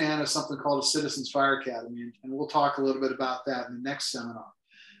huge fan of something called a Citizens Fire Academy, and we'll talk a little bit about that in the next seminar.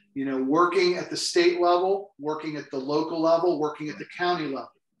 You know, working at the state level, working at the local level, working at the county level.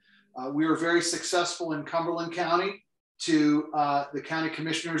 We were very successful in Cumberland County the county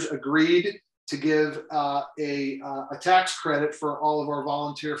commissioners agreed to give a tax credit for all of our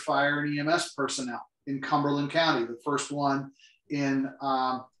volunteer fire and EMS personnel in Cumberland County, the first one in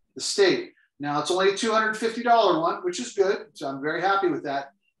the state. Now it's only a $250 one, which is good. So I'm very happy with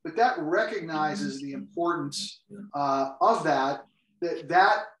that. But that recognizes the importance of that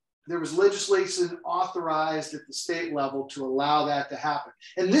there was legislation authorized at the state level to allow that to happen.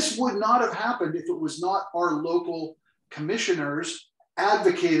 And this would not have happened if it was not our local commissioners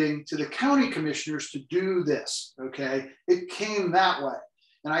advocating to the county commissioners to do this, okay? It came that way.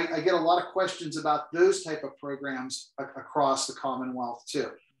 And I get a lot of questions about those type of programs across the Commonwealth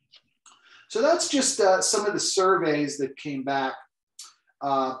too. So that's just some of the surveys that came back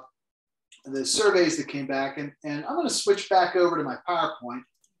the surveys that came back, and I'm going to switch back over to my PowerPoint.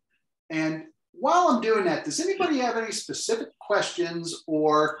 And while I'm doing that, does anybody have any specific questions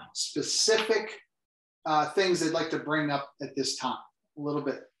or specific things they'd like to bring up at this time? A little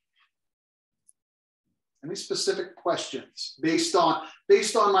bit. Any specific questions based on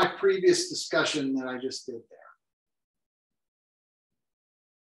my previous discussion that I just did there?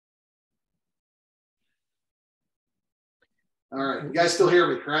 All right, you guys still hear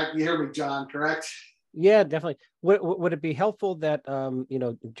me, correct? You hear me, John, correct? Yeah, definitely. Would it be helpful that, you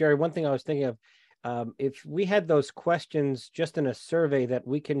know, Jerry, one thing I was thinking of, if we had those questions just in a survey that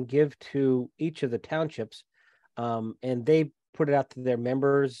we can give to each of the townships, and they put it out to their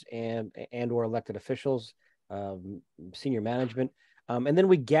members and or elected officials, senior management, and then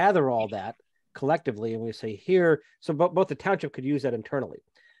we gather all that collectively and we say here, so both the township could use that internally,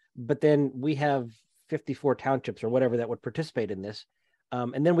 but then we have 54 townships or whatever that would participate in this.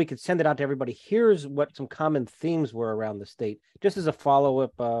 And then we could send it out to everybody. Here's what some common themes were around the state, just as a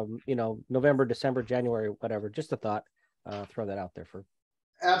follow-up, you know, November, December, January, whatever, just a thought, throw that out there for.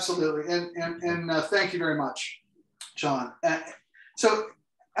 Absolutely. And thank you very much, John. So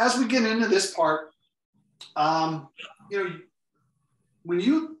as we get into this part, you know, when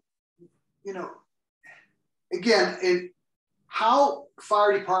you know, again, how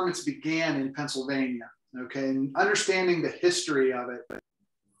fire departments began in Pennsylvania, okay, and understanding the history of it,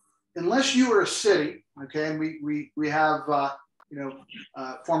 unless you were a city, okay, and we have, you know,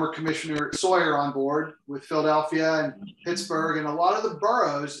 former Commissioner Sawyer on board with Philadelphia and Pittsburgh and a lot of the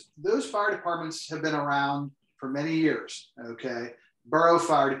boroughs, those fire departments have been around for many years, okay, borough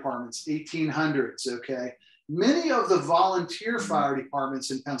fire departments, 1800s, okay. Many of the volunteer fire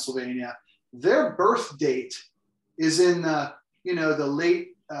departments in Pennsylvania, their birth date is in the, you know, the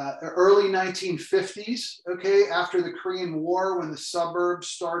late early 1950s, okay, after the Korean War, when the suburbs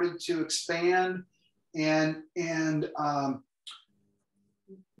started to expand and the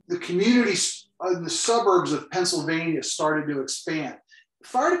communities in the suburbs of Pennsylvania started to expand.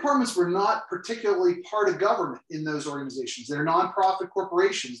 Fire departments were not particularly part of government in those organizations. They're nonprofit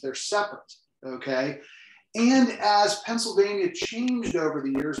corporations, they're separate, okay? And as Pennsylvania changed over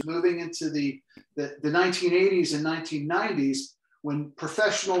the years, moving into the 1980s and 1990s, when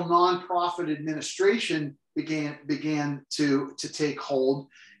professional nonprofit administration began to take hold,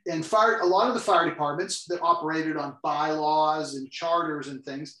 and a lot of the fire departments that operated on bylaws and charters and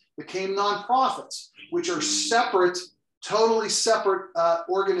things became nonprofits, which are separate, totally separate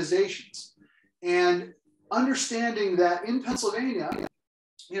organizations. And understanding that in Pennsylvania,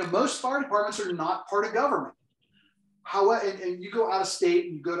 you know, most fire departments are not part of government. However, and you go out of state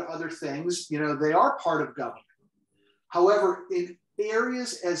and you go to other things, you know, they are part of government. However, in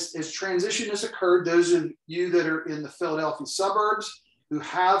areas as transition has occurred, those of you that are in the Philadelphia suburbs who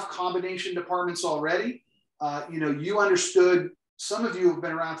have combination departments already, you know, you understood, some of you have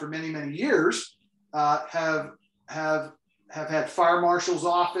been around for many, many years, have had fire marshals'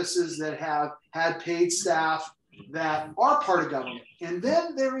 offices that have had paid staff that are part of government. And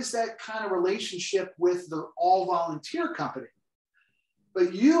then there is that kind of relationship with the all volunteer company.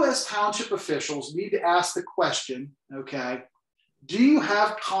 But you as township officials need to ask the question, okay, do you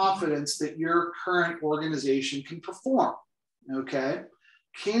have confidence that your current organization can perform? Okay,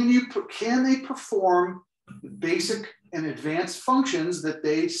 can they perform the basic and advanced functions that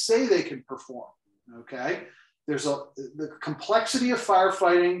they say they can perform? Okay, the complexity of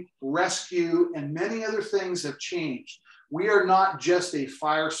firefighting, rescue, and many other things have changed. We are not just a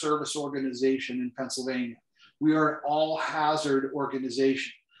fire service organization in Pennsylvania. We are an all hazard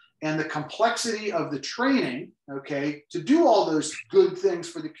organization. And the complexity of the training, okay, to do all those good things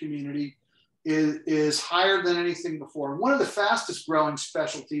for the community is higher than anything before. And one of the fastest growing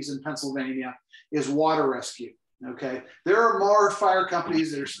specialties in Pennsylvania is water rescue, okay? There are more fire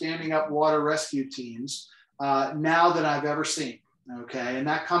companies that are standing up water rescue teams now than I've ever seen, okay? And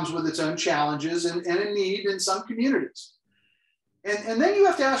that comes with its own challenges and a need in some communities. And then you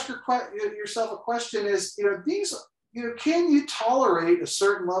have to ask yourself a question is, you know, can you tolerate a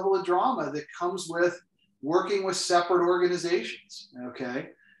certain level of drama that comes with working with separate organizations, okay?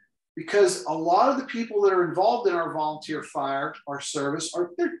 Because a lot of the people that are involved in our volunteer fire, our service,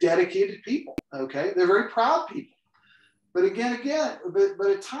 they're dedicated people, okay? They're very proud people. But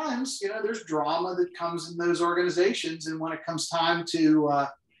but at times, you know, there's drama that comes in those organizations. And when it comes time to,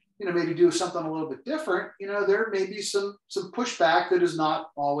 you know, maybe do something a little bit different, you know, there may be some pushback that is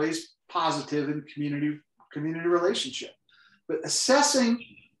not always positive in community relationship. But assessing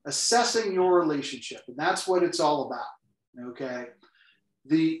your relationship, and that's what it's all about, okay?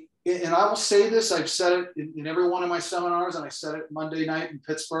 and I will say this, I've said it in every one of my seminars, and I said it Monday night in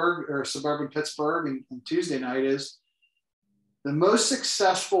Pittsburgh, or suburban Pittsburgh, and Tuesday night, is the most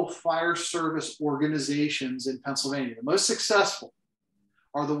successful fire service organizations in Pennsylvania, the most successful,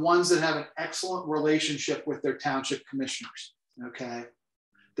 are the ones that have an excellent relationship with their township commissioners, okay?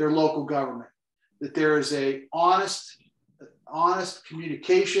 Their local government, that there is a honest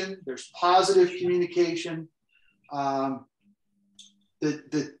communication, there's positive communication, that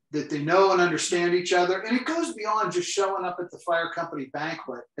they know and understand each other. And it goes beyond just showing up at the fire company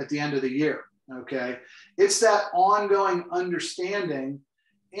banquet at the end of the year, okay? It's that ongoing understanding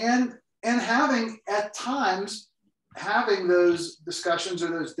and having, at times, having those discussions, or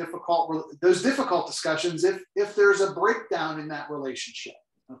those difficult discussions if there's a breakdown in that relationship,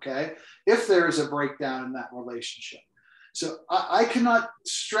 okay? If there is a breakdown in that relationship. So I cannot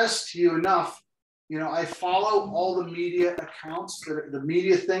stress to you enough, you know, I follow all the media accounts, the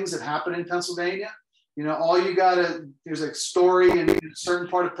media things that happen in Pennsylvania. You know, there's a story in a certain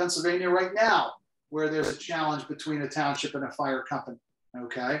part of Pennsylvania right now where there's a challenge between a township and a fire company,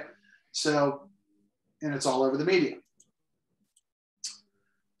 okay? So, and it's all over the media.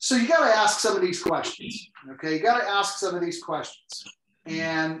 So you got to ask some of these questions, okay? You got to ask some of these questions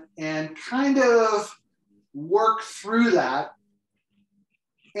and kind of work through that.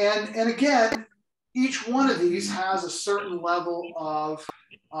 And again, each one of these has a certain level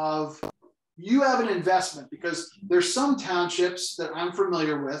of you have an investment, because there's some townships that I'm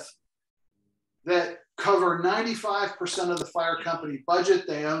familiar with that cover 95% of the fire company budget.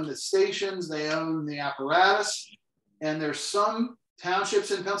 They own the stations, they own the apparatus. And there's some townships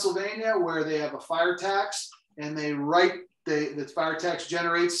in Pennsylvania where they have a fire tax, and the fire tax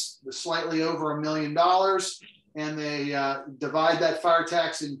generates slightly over $1 million. And they divide that fire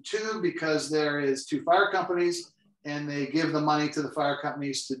tax in two, because there is 2 fire companies, and they give the money to the fire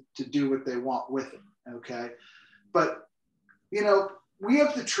companies to do what they want with it, okay? But, you know, we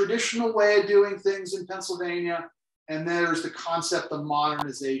have the traditional way of doing things in Pennsylvania, and there's the concept of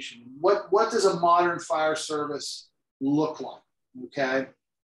modernization. What does a modern fire service look like, okay?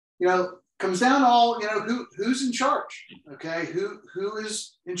 You know, comes down to all, you know, who's in charge, okay? Who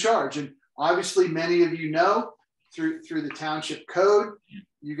is in charge? And obviously many of you know, through the township code,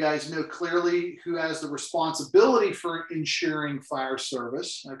 you guys know clearly who has the responsibility for ensuring fire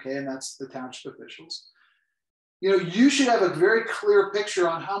service, okay, and that's the township officials. You know, you should have a very clear picture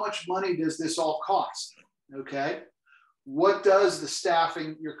on how much money does this all cost, okay? What does the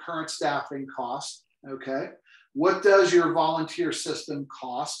staffing, your current staffing cost, okay? What does your volunteer system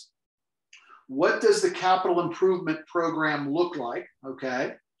cost? What does the capital improvement program look like,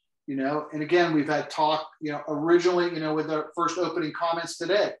 okay? You know, and again, we've had talk, you know, originally, you know, with our first opening comments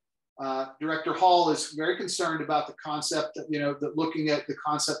today, Director Hall is very concerned about the concept of, you know, looking at the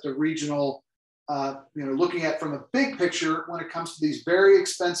concept of regional, you know, looking at from a big picture when it comes to these very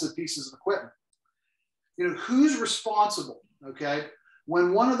expensive pieces of equipment. You know, who's responsible, okay?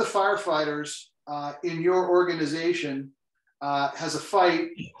 When one of the firefighters in your organization has a fight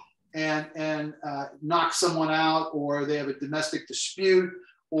and knocks someone out, or they have a domestic dispute,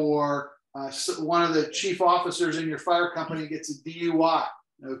 or one of the chief officers in your fire company gets a DUI,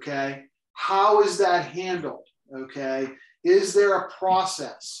 okay? How is that handled, okay? Is there a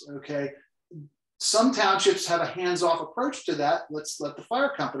process, okay? Some townships have a hands-off approach to that. Let's let the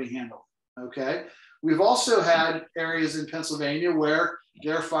fire company handle it, okay? We've also had areas in Pennsylvania where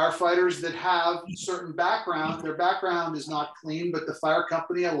there are firefighters that have certain background. Their background is not clean, but the fire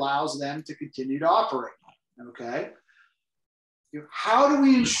company allows them to continue to operate, okay? How do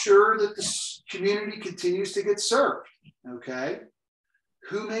we ensure that the community continues to get served? Okay.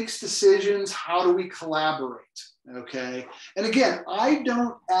 Who makes decisions? How do we collaborate? Okay. And again, I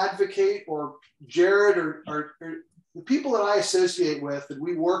don't advocate, or Jared or the people that I associate with and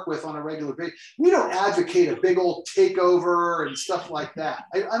we work with on a regular basis, we don't advocate a big old takeover and stuff like that.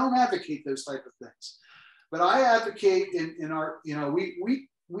 I don't advocate those type of things. But I advocate in our, you know, you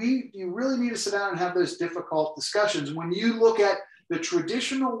really need to sit down and have those difficult discussions when you look at the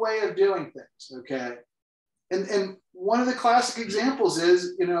traditional way of doing things, okay? And one of the classic examples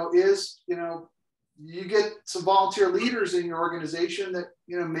is, you get some volunteer leaders in your organization that,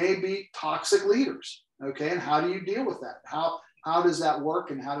 you know, may be toxic leaders, okay? And how do you deal with that? How does that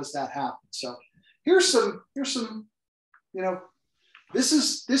work, and how does that happen? So here's some, you know, this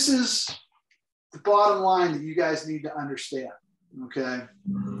is the bottom line that you guys need to understand, okay?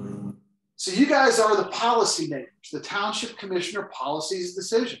 So you guys are the policymakers, the township commissioner policies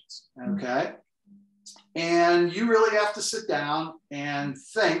decisions, okay? And you really have to sit down and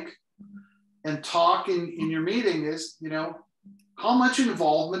think and talk in your meeting is, you know, how much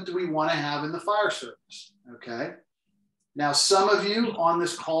involvement do we want to have in the fire service? Okay. Now, some of you on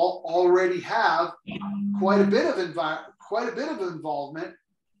this call already have quite a bit of involvement,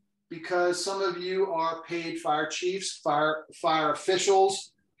 because some of you are paid fire chiefs, fire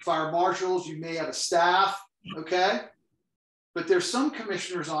officials, fire marshals. You may have a staff, okay? But there's some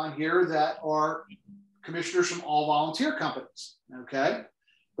commissioners on here that are commissioners from all volunteer companies, okay?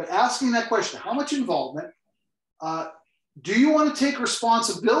 But asking that question, how much involvement? Do you want to take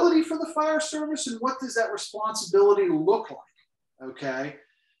responsibility for the fire service, and what does that responsibility look like? Okay,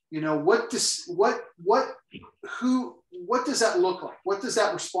 you know, what does that look like? What does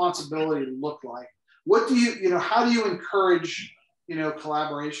that responsibility look like? What do you, how do you encourage,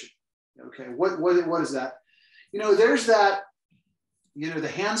 collaboration? Okay, what is that? There's that, the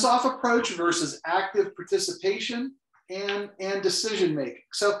hands-off approach versus active participation and decision making.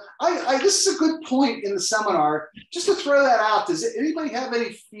 So this is a good point in the seminar, just to throw that out. Does anybody have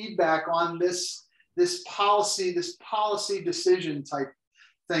any feedback on this policy decision type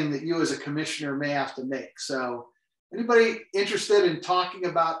thing that you as a commissioner may have to make? So anybody interested in talking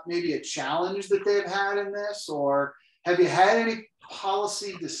about maybe a challenge that they've had in this, or have you had any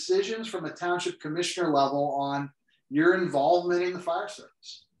policy decisions from a township commissioner level on your involvement in the fire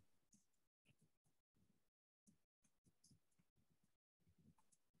service?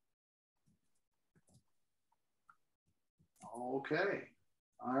 Okay.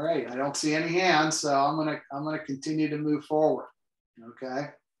 All right. I don't see any hands, so I'm gonna continue to move forward. Okay.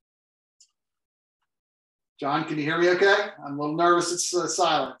 John, can you hear me okay? I'm a little nervous. It's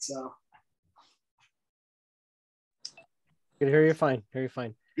silent, so. Can hear you fine. Hear you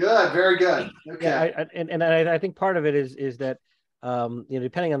fine. Good. Very good. Okay. Yeah, I think part of it is that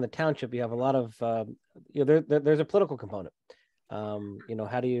depending on the township, you have a lot of there's a political component. How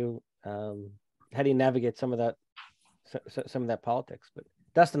do you navigate some of that politics? But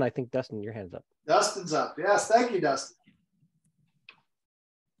Dustin, I think Dustin, your hand's up. Dustin's up. Yes, thank you, Dustin.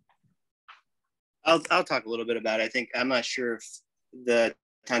 I'll talk a little bit about it. I'm not sure if the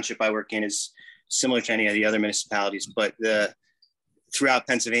township I work in is similar to any of the other municipalities, but throughout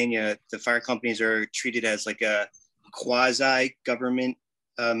Pennsylvania, the fire companies are treated as like a quasi-government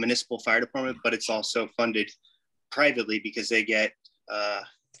municipal fire department, but it's also funded privately because they get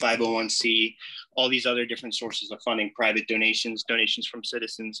 501c, all these other different sources of funding, private donations from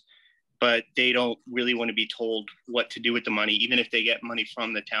citizens, but they don't really want to be told what to do with the money, even if they get money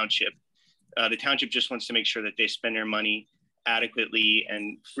from the township. The township just wants to make sure that they spend their money adequately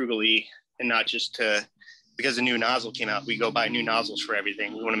and frugally, and not just because a new nozzle came out, we go buy new nozzles for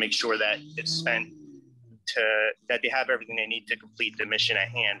everything. We want to make sure that it's spent that they have everything they need to complete the mission at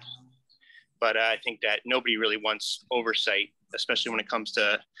hand. But I think that nobody really wants oversight, especially when it comes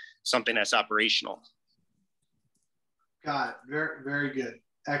to something that's operational. Got it. Very, very good.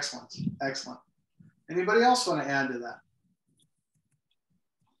 Excellent. Excellent. Anybody else want to add to that?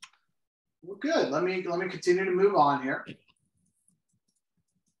 Well, good. Let me continue to move on here.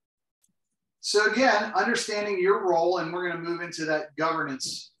 So again, understanding your role, and we're going to move into that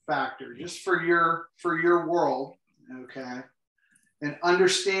governance factor just for your world, okay? And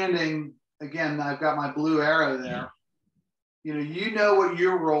understanding, again, I've got my blue arrow there. You know what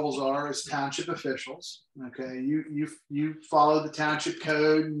your roles are as township officials, okay? You follow the township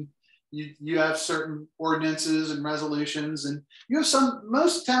code, and you have certain ordinances and resolutions, and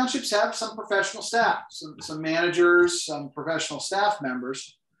most townships have some professional staff, some managers, some professional staff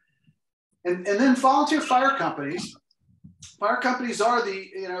members. And then volunteer fire companies. Fire companies are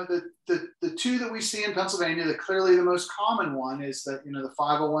the two that we see in Pennsylvania. Clearly the most common one is that the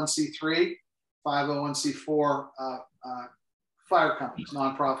 501c3, 501c4 fire companies,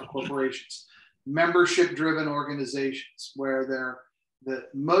 nonprofit corporations, membership-driven organizations where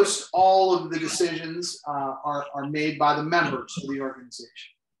all of the decisions are made by the members of the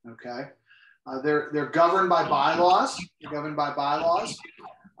organization. Okay, they're governed by bylaws.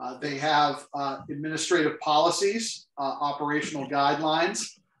 They have administrative policies, operational guidelines,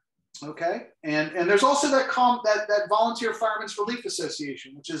 okay? And there's also that Volunteer Firemen's Relief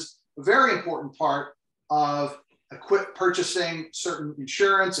Association, which is a very important part of purchasing certain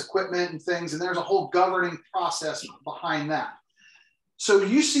insurance, equipment, and things, and there's a whole governing process behind that. So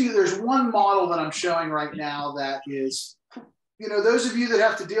you see there's one model that I'm showing right now that is, those of you that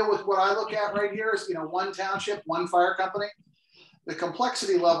have to deal with what I look at right here is, one township, one fire company. The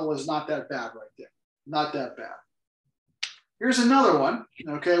complexity level is not that bad right there. Not that bad. Here's another one,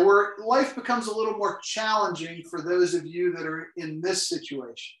 okay, where life becomes a little more challenging for those of you that are in this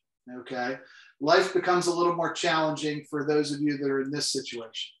situation, okay? Life becomes a little more challenging for those of you that are in this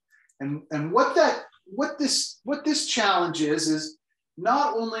situation. And what what this challenge is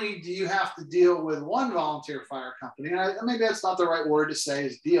not only do you have to deal with one volunteer fire company, and maybe that's not the right word to say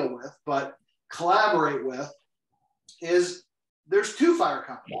is deal with, but collaborate with, is there's 2 fire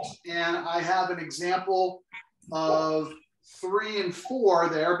companies. And I have an example of 3 and 4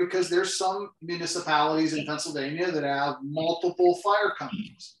 there because there's some municipalities in Pennsylvania that have multiple fire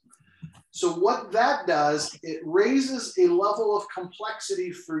companies. So what that does, it raises a level of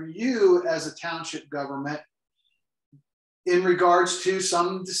complexity for you as a township government in regards to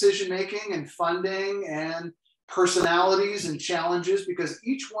some decision-making and funding and personalities and challenges, because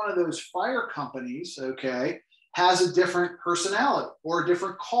each one of those fire companies, okay, has a different personality or a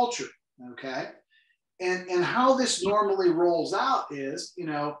different culture, okay? And how this normally rolls out is,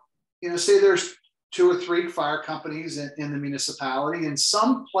 say there's 2 or 3 fire companies in the municipality. In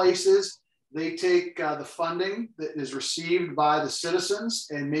some places, they take the funding that is received by the citizens,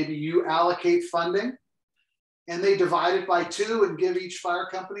 and maybe you allocate funding, and they divide it by 2 and give each fire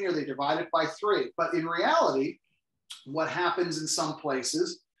company, or they divide it by 3. But in reality, what happens in some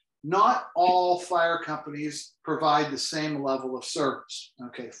places, not all fire companies provide the same level of service.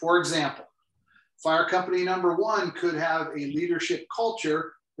 Okay, for example, fire company number 1 could have a leadership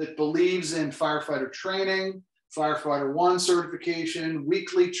culture that believes in firefighter training, firefighter 1 certification,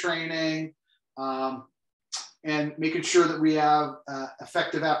 weekly training, and making sure that we have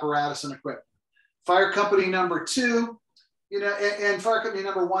effective apparatus and equipment. Fire company number 2, and fire company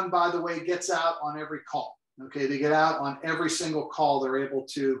number 1, by the way, gets out on every call. Okay, they get out on every single call. They're able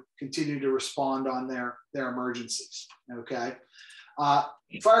to continue to respond on their emergencies. Okay,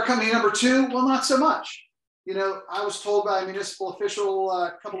 fire company number 2, well, not so much. I was told by a municipal official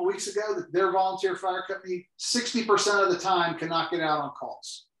a couple of weeks ago that their volunteer fire company 60% of the time cannot get out on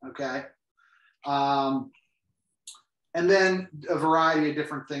calls. Okay. And then a variety of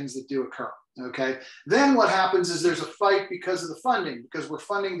different things that do occur. Okay. Then what happens is there's a fight because of the funding, because we're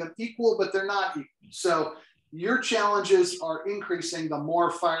funding them equal, but they're not equal. So your challenges are increasing the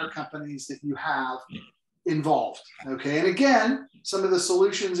more fire companies that you have involved. Okay. And again, some of the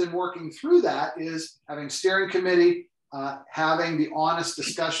solutions in working through that is having steering committee, having the honest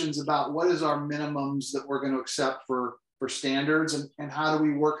discussions about what is our minimums that we're going to accept for standards, and how do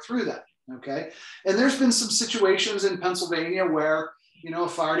we work through that. Okay. And there's been some situations in Pennsylvania where, a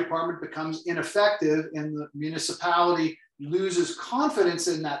fire department becomes ineffective and the municipality loses confidence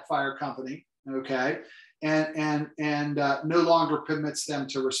in that fire company. Okay. And no longer permits them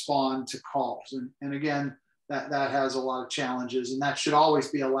to respond to calls. And again, that has a lot of challenges, and that should always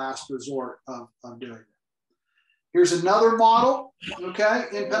be a last resort of doing that. Here's another model, okay,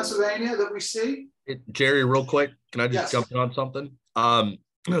 in Pennsylvania that we see. Jerry, real quick, can I just Yes. jump in on something?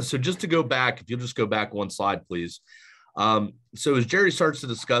 So just to go back, if you'll just go back 1 slide, please. So as Jerry starts to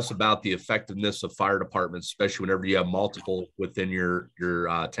discuss about the effectiveness of fire departments, especially whenever you have multiple within your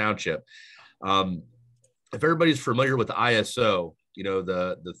township, if everybody's familiar with the ISO,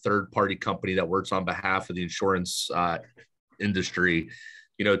 the third-party company that works on behalf of the insurance industry,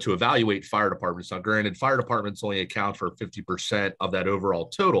 to evaluate fire departments. Now, granted, fire departments only account for 50% of that overall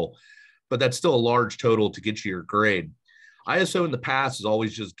total, but that's still a large total to get you your grade. ISO in the past has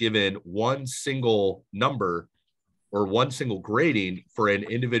always just given one single number or one single grading for an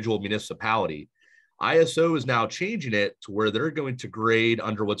individual municipality. ISO is now changing it to where they're going to grade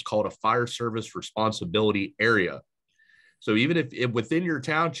under what's called a fire service responsibility area. So even if within your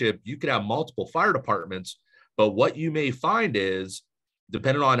township, you could have multiple fire departments, but what you may find is,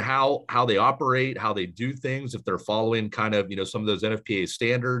 depending on how they operate, how they do things, if they're following kind of, some of those NFPA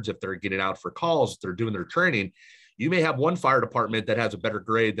standards, if they're getting out for calls, if they're doing their training, you may have one fire department that has a better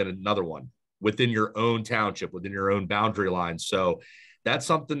grade than another one within your own township, within your own boundary lines. So that's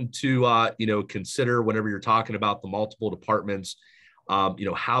something to, consider whenever you're talking about the multiple departments,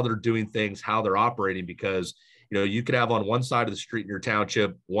 how they're doing things, how they're operating, because, you could have on one side of the street in your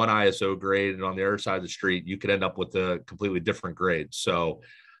township, one ISO grade, and on the other side of the street, you could end up with a completely different grade. So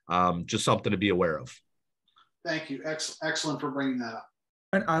just something to be aware of. Thank you. Excellent for bringing that up.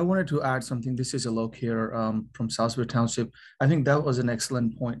 And I wanted to add something. This is Alok here from Southwood Township. I think that was an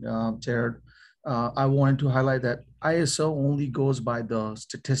excellent point, Jared. I wanted to highlight that ISO only goes by the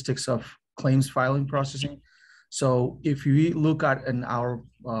statistics of claims filing processing. So if you look at an hour,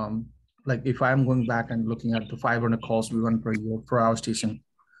 like if I'm going back and looking at the 500 calls we run per year per our station,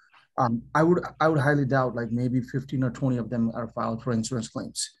 I would highly doubt like maybe 15 or 20 of them are filed for insurance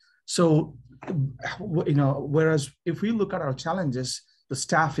claims. So, whereas if we look at our challenges, the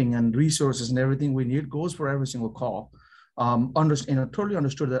staffing and resources and everything we need goes for every single call. Totally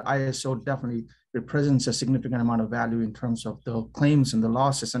understood that ISO definitely represents a significant amount of value in terms of the claims and the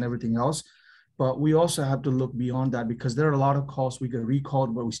losses and everything else. But we also have to look beyond that, because there are a lot of calls we get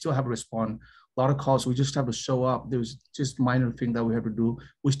recalled, but we still have to respond. A lot of calls, we just have to show up. There's just minor thing that we have to do.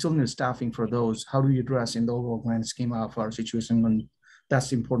 We still need staffing for those. How do we address in the overall grand scheme of our situation? And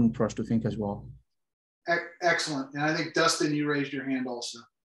that's important for us to think as well. Excellent. And I think, Dustin, you raised your hand also.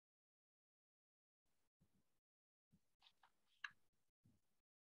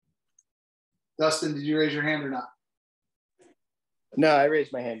 Dustin, did you raise your hand or not? No, I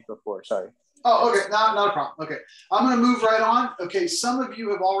raised my hand before, sorry. Oh, okay, not a problem. Okay, I'm going to move right on. Okay, some of you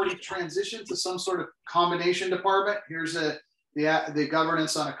have already transitioned to some sort of combination department. Here's the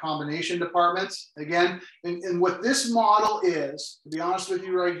governance on a combination department. Again, and what this model is, to be honest with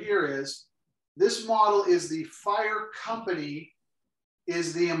you right here, is this model is the fire company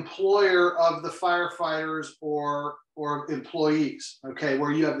is the employer of the firefighters or employees, okay,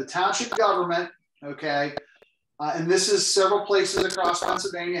 where you have the township government, okay, and this is several places across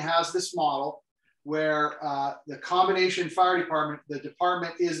Pennsylvania has this model where the combination fire department, the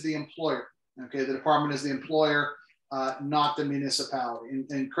department is the employer, okay, the department is the employer, not the municipality.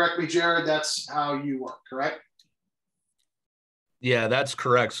 And correct me, Jared, that's how you work, correct? Yeah, that's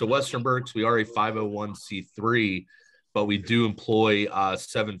correct. So Western Berks, we are a 501c3, but we do employ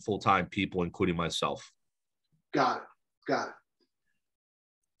 7 full-time people, including myself. Got it. Got it.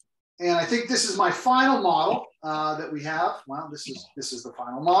 And I think this is my final model that we have. Well, this is the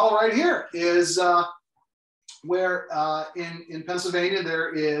final model right here. Is where in Pennsylvania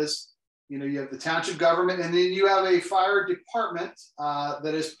there is, you have the township government, and then you have a fire department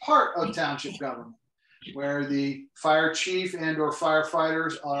that is part of township government, where the fire chief and/or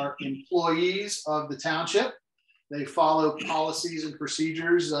firefighters are employees of the township. They follow policies and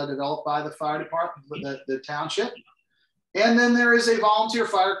procedures developed by the fire department, the township. And then there is a volunteer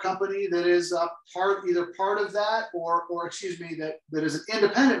fire company that is either part of that or excuse me, that is an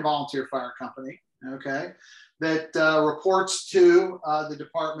independent volunteer fire company, okay, that reports to the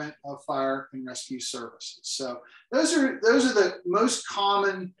Department of Fire and Rescue Services. So those are the most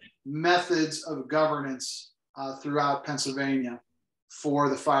common methods of governance throughout Pennsylvania for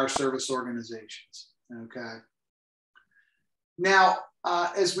the fire service organizations, okay. Now,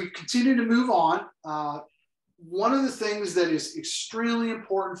 as we continue to move on, one of the things that is extremely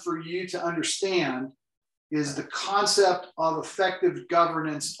important for you to understand is the concept of effective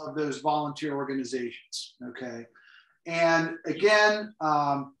governance of those volunteer organizations, okay? And again,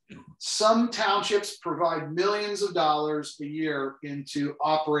 some townships provide millions of dollars a year into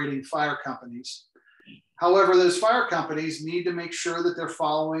operating fire companies. However, those fire companies need to make sure that they're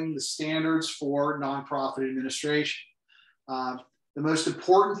following the standards for nonprofit administration. The most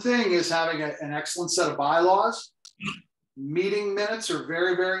important thing is having an excellent set of bylaws. Meeting minutes are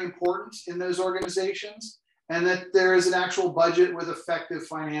very, very important in those organizations, and that there is an actual budget with effective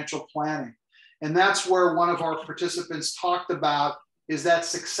financial planning. And that's where one of our participants talked about is that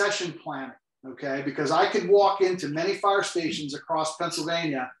succession planning, okay? Because I could walk into many fire stations across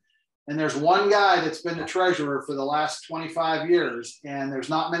Pennsylvania, and there's one guy that's been the treasurer for the last 25 years, and there's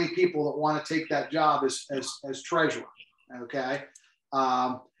not many people that want to take that job as treasurer, okay?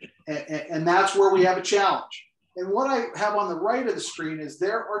 And that's where we have a challenge. And what I have on the right of the screen is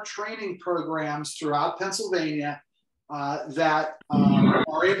there are training programs throughout Pennsylvania that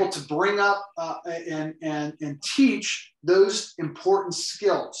are able to bring up and teach those important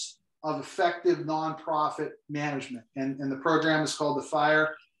skills of effective nonprofit management. And the program is called the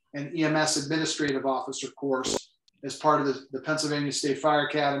Fire and EMS Administrative Officer course as part of the Pennsylvania State Fire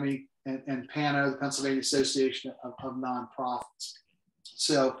Academy and PANO, the Pennsylvania Association of Nonprofits.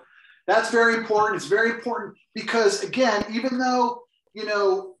 So that's very important. It's very important because, again, even though,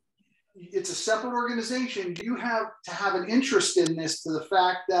 it's a separate organization, you have to have an interest in this, to the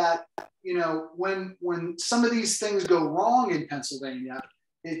fact that, when some of these things go wrong in Pennsylvania,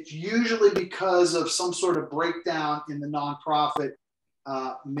 it's usually because of some sort of breakdown in the nonprofit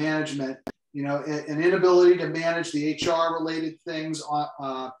management, an inability to manage the HR related things,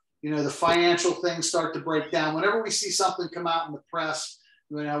 the financial things start to break down. Whenever we see something come out in the press,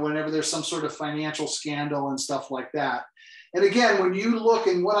 whenever there's some sort of financial scandal and stuff like that. And again, when you look,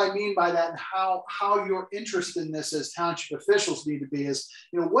 and what I mean by that, and how your interest in this as township officials need to be is,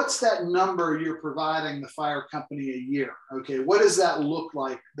 what's that number you're providing the fire company a year? Okay, what does that look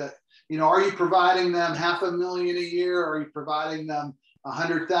like? That, are you providing them $500,000 a year? Are you providing them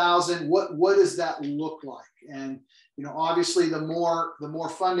 100,000? What does that look like? And obviously, the more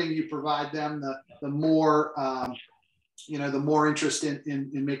funding you provide them, the more the more interest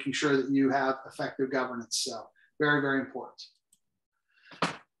in making sure that you have effective governance. So very, very important.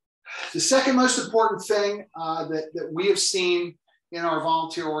 The second most important thing that we have seen in our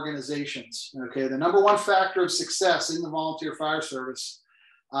volunteer organizations. Okay, the number one factor of success in the volunteer fire service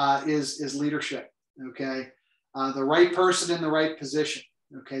is leadership. Okay, the right person in the right position.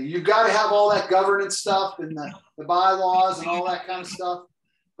 Okay, you've got to have all that governance stuff and the bylaws and all that kind of stuff.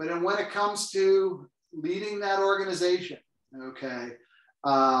 But then when it comes to leading that organization, okay,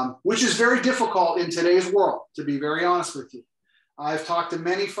 which is very difficult in today's world, to be very honest with you. I've talked to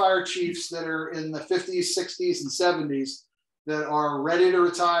many fire chiefs that are in the 50s, 60s, and 70s that are ready to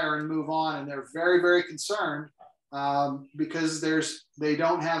retire and move on, and they're very, very concerned because they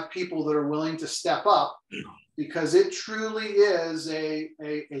don't have people that are willing to step up, because it truly is a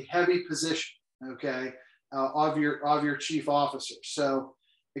heavy position, okay, of your chief officer. So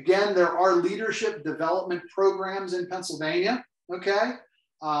again, there are leadership development programs in Pennsylvania, okay,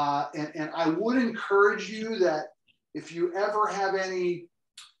 and I would encourage you that if you ever have any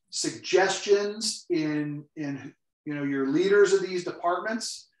suggestions in your leaders of these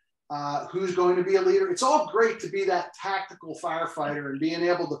departments, who's going to be a leader. It's all great to be that tactical firefighter and being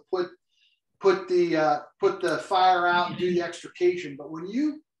able to put the fire out and do the extrication. But when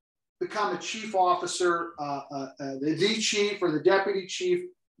you become a chief officer, the chief or the deputy chief,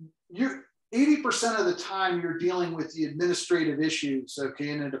 you're 80% of the time you're dealing with the administrative issues,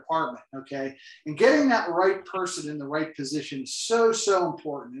 okay, in a department, okay, and getting that right person in the right position is so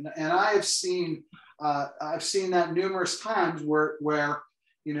important. And I have seen that numerous times where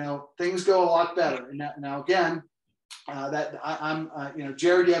things go a lot better. And now again,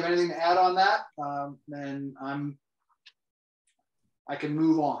 Jerry, do you have anything to add on that? And I can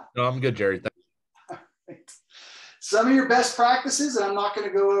move on. No, I'm good, Jerry. Some of your best practices, and I'm not going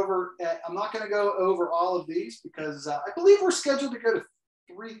to go over all of these because I believe we're scheduled to go to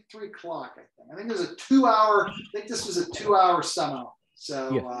 3 o'clock. I think it was a 2-hour. I think this was a 2-hour seminar.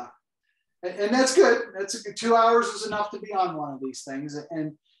 So, yeah. And that's good. That's a good 2 hours is enough to be on one of these things,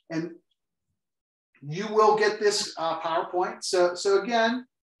 and you will get this PowerPoint. So again,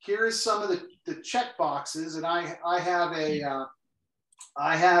 here is some of the check boxes, and I have a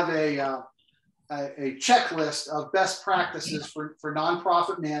checklist of best practices for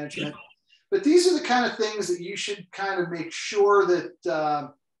nonprofit management. But these are the kind of things that you should kind of make sure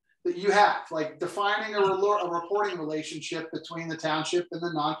that you have, like defining a reporting relationship between the township and the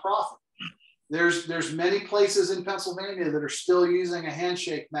nonprofit. There's many places in Pennsylvania that are still using a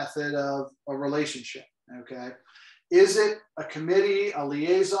handshake method of a relationship, okay? Is it a committee, a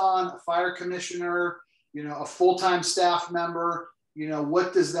liaison, a fire commissioner, a full-time staff member?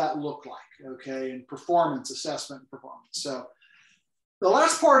 What does that look like, okay? And performance, assessment and performance. So the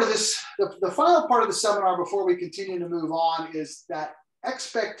last part of this, the final part of the seminar before we continue to move on is that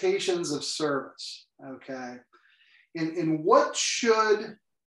expectations of service, okay? In what should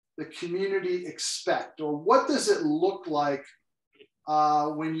the community expect, or what does it look like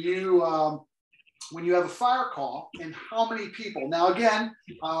when you have a fire call, and how many people? Now, again,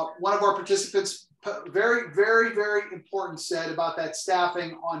 one of our participants, very, very, very important, said about that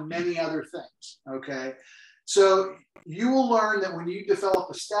staffing on many other things. Okay, so you will learn that when you develop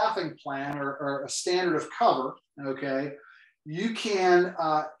a staffing plan or a standard of cover, okay, you can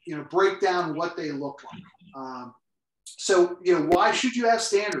break down what they look like. So, why should you have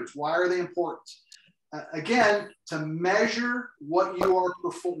standards? Why are they important? Again, to measure what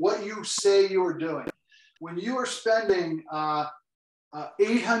you say you are doing. When you are spending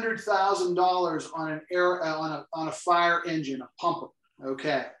 $800,000 on a fire engine, a pumper,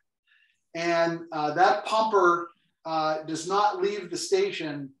 okay, and that pumper does not leave the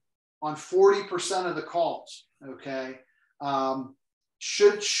station on 40% of the calls, okay,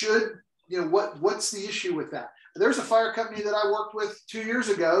 what's the issue with that? There's a fire company that I worked with 2 years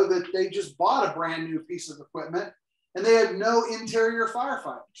ago that they just bought a brand new piece of equipment and they had no interior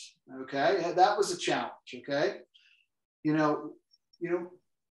firefighters. Okay, that was a challenge. Okay,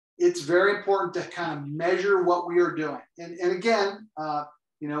 it's very important to kind of measure what we are doing, and again,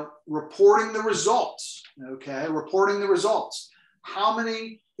 reporting the results. Okay, reporting the results. How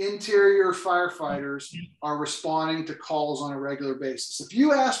many interior firefighters are responding to calls on a regular basis? If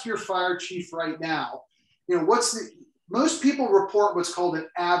you ask your fire chief right now, most people report what's called an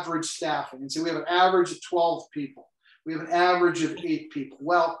average staffing. And so we have an average of 12 people. We have an average of 8 people.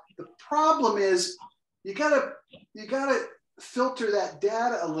 Well, the problem is you gotta filter that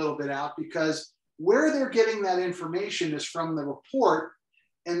data a little bit out, because where they're getting that information is from the report.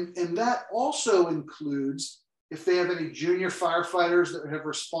 And that also includes if they have any junior firefighters that have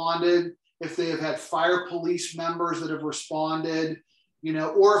responded, if they have had fire police members that have responded,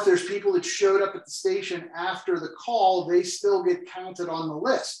 or if there's people that showed up at the station after the call, they still get counted on the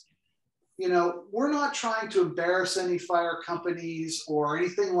list. you know, we're not trying to embarrass any fire companies or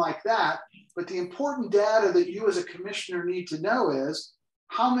anything like that, but the important data that you as a commissioner need to know is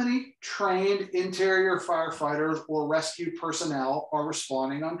how many trained interior firefighters or rescue personnel are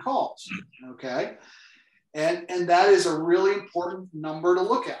responding on calls, okay? And that is a really important number to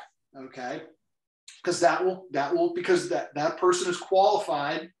look at, okay? Because that person is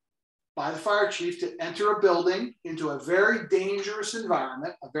qualified by the fire chief to enter a building into a very dangerous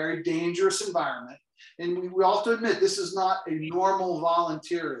environment, And we all have to admit, this is not a normal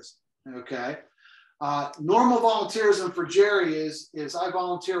volunteerism, okay? Normal volunteerism for Jerry is I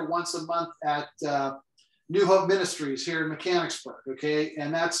volunteer once a month at New Hope Ministries here in Mechanicsburg, okay?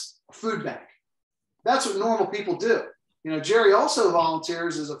 And that's a food bank. That's what normal people do. You know, Jerry also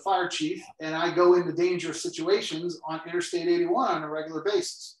volunteers as a fire chief, and I go into dangerous situations on Interstate 81 on a regular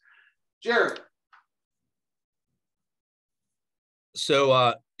basis. Jerry.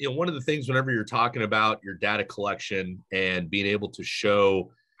 So, you know, one of the things whenever you're talking about your data collection and being able to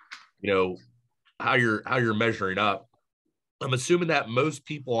show, you know, how you're measuring up, I'm assuming that most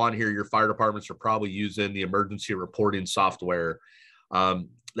people on here, your fire departments are probably using the emergency reporting software.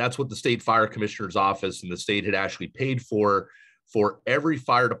 That's what the state fire commissioner's office and the state had actually paid for every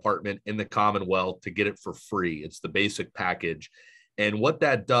fire department in the Commonwealth to get it for free. It's the basic package. And what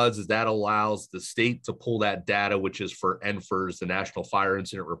that does is that allows the state to pull that data, which is for NFIRS, the National Fire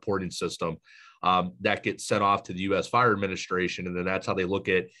Incident Reporting System, that gets sent off to the U.S. Fire Administration. And then that's how they look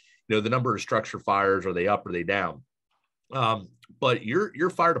at, you know, the number of structure fires. Are they up? Are they down? But your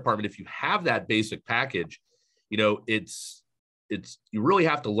fire department, if you have that basic package, you know, you really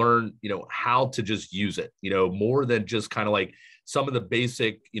have to learn, you know, how to just use it, you know, more than just kind of like some of the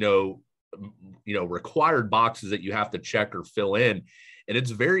basic, you know, required boxes that you have to check or fill in. And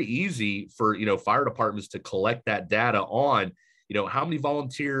it's very easy for, you know, fire departments to collect that data on, you know, how many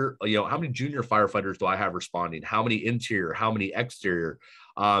volunteer, you know, how many junior firefighters do I have responding? How many interior, how many exterior?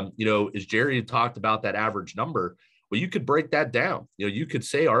 You know, as Jerry had talked about that average number, well, you could break that down. You know, you could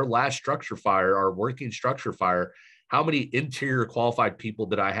say our last structure fire, our working structure fire, how many interior qualified people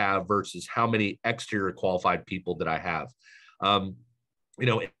did I have versus how many exterior qualified people did I have? You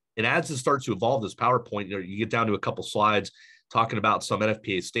know, and as it starts to evolve this PowerPoint, you know, you get down to a couple slides talking about some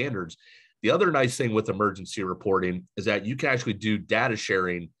NFPA standards. The other nice thing with emergency reporting is that you can actually do data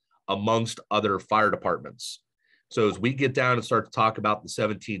sharing amongst other fire departments. So as we get down and start to talk about the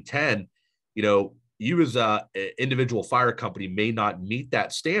 1710, you know, you as an individual fire company may not meet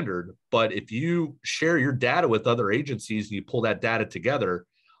that standard, but if you share your data with other agencies and you pull that data together,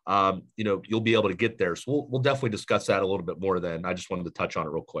 you know, you'll be able to get there. So we'll definitely discuss that a little bit more then. I just wanted to touch on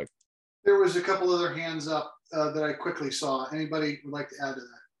it real quick. There was a couple other hands up that I quickly saw. Anybody would like to add to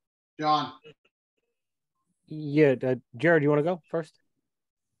that? John. Yeah, Jared, you want to go first?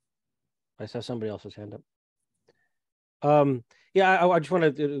 I saw somebody else's hand up. Yeah, I just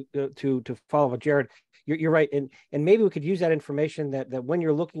wanted to follow up, Jared. You're right, and maybe we could use that information that when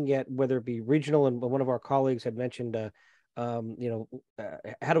you're looking at whether it be regional, and one of our colleagues had mentioned, you know,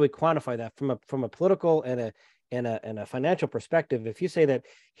 how do we quantify that from a political and a financial perspective? If you say that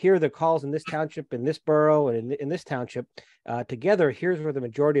here are the calls in this township, in this borough, and in this township, together, here's where the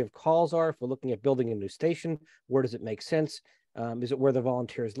majority of calls are. If we're looking at building a new station, where does it make sense? Is it where the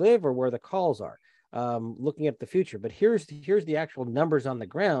volunteers live or where the calls are? Looking at the future, but here's the actual numbers on the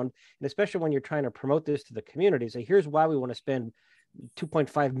ground, and especially when you're trying to promote this to the community, say here's why we want to spend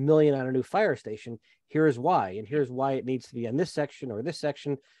 $2.5 million on a new fire station. Here's why, and here's why it needs to be in this section or this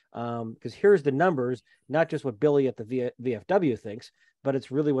section, because here's the numbers, not just what Billy at the VFW thinks, but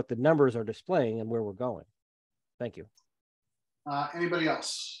it's really what the numbers are displaying and where we're going. Thank you. Anybody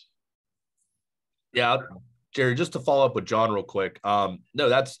else? Yeah, Jerry, just to follow up with John real quick. No,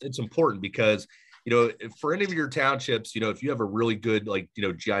 it's important because, you know, for any of your townships, you know, if you have a really good, like, you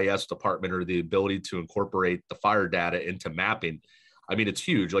know, GIS department or the ability to incorporate the fire data into mapping, I mean, it's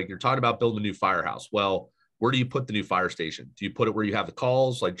huge. Like you're talking about building a new firehouse. Well, where do you put the new fire station? Do you put it where you have the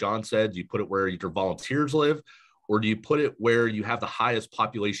calls, like John said? Do you put it where your volunteers live? Or do you put it where you have the highest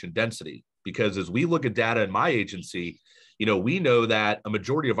population density? Because as we look at data in my agency, you know, we know that a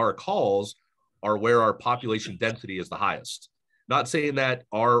majority of our calls are where our population density is the highest. Not saying that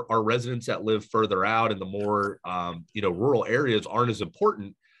our residents that live further out in the more, you know, rural areas aren't as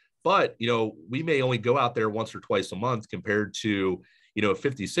important, but, you know, we may only go out there once or twice a month compared to, you know,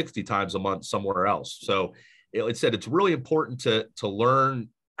 50, 60 times a month somewhere else. So it said it's really important to learn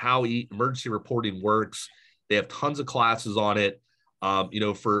how emergency reporting works. They have tons of classes on it, you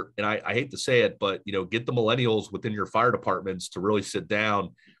know, and I hate to say it, but, you know, get the millennials within your fire departments to really sit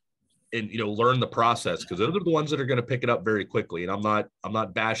down learn the process, because those are the ones that are going to pick it up very quickly. And I'm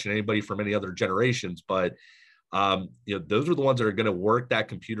not bashing anybody from any other generations, but those are the ones that are going to work that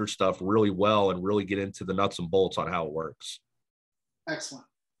computer stuff really well and really get into the nuts and bolts on how it works. Excellent.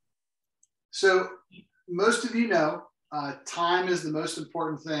 So most of you know, time is the most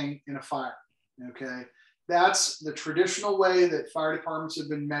important thing in a fire. Okay. That's the traditional way that fire departments have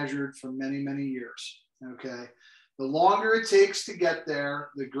been measured for many, many years. Okay. The longer it takes to get there,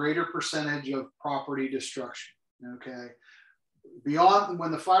 the greater percentage of property destruction. Okay. Beyond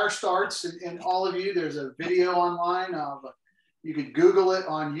when the fire starts, and all of you, there's a video online of, you could Google it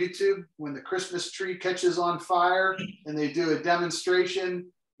on YouTube, when the Christmas tree catches on fire and they do a demonstration,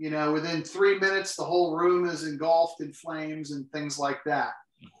 within 3 minutes, the whole room is engulfed in flames and things like that.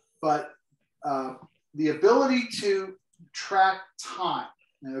 But the ability to track time,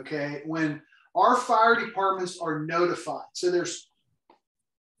 okay, when our fire departments are notified. So there's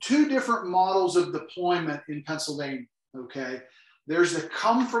 2 different models of deployment in Pennsylvania, okay? There's the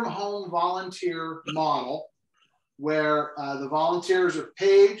come from home volunteer model, where the volunteers are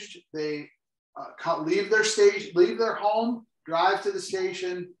paged, they leave their station, leave their home, drive to the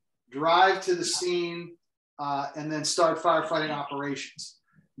station, drive to the scene, and then start firefighting operations.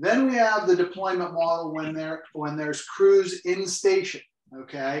 Then we have the deployment model when there's crews in station,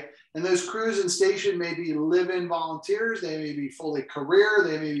 okay? And those crews in station may be live-in volunteers, they may be fully career,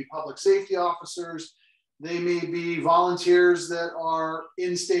 they may be public safety officers, they may be volunteers that are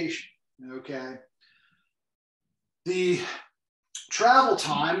in station, okay? The travel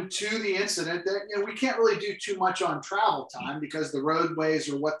time to the incident, that we can't really do too much on travel time because the roadways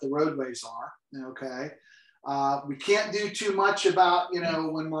are what the roadways are, okay? We can't do too much about,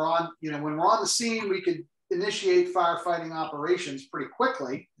 when we're on the scene, we could initiate firefighting operations pretty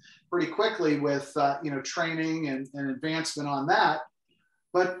quickly with, training and advancement on that.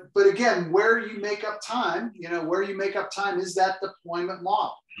 But again, where you make up time, is that deployment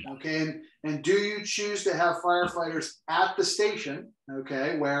model, okay? And do you choose to have firefighters at the station,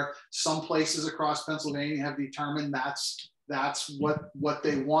 okay, where some places across Pennsylvania have determined that's what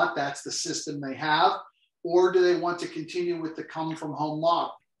they want, that's the system they have, or do they want to continue with the come from home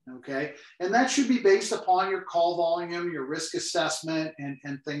model, okay? And that should be based upon your call volume, your risk assessment,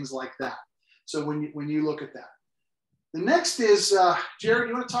 and things like that. So when you look at that. The next is, Jared,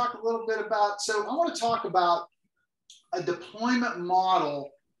 you want to talk a little bit about, so I want to talk about a deployment model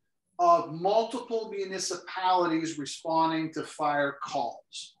of multiple municipalities responding to fire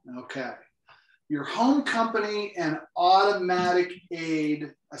calls, okay? Your home company and automatic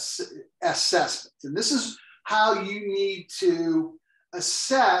aid assessment. And this is how you need to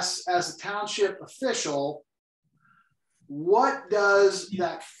assess as a township official, what does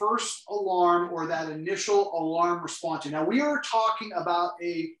that first alarm or that initial alarm respond to? Now, we are talking about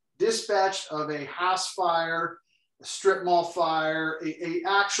a dispatch of a house fire, a strip mall fire, a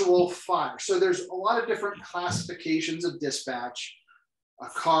actual fire. So there's a lot of different classifications of dispatch, a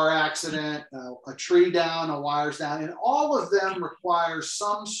car accident, a tree down, a wire's down, and all of them require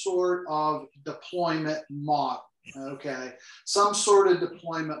some sort of deployment model, okay? Some sort of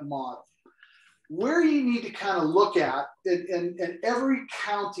deployment model. Where you need to kind of look at, and every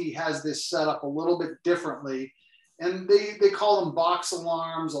county has this set up a little bit differently, and they call them box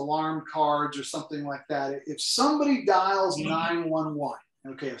alarms, alarm cards, or something like that. If somebody dials 911,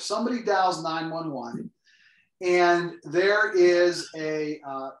 okay, if somebody dials 911, and there's a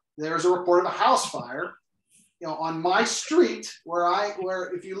report of a house fire, on my street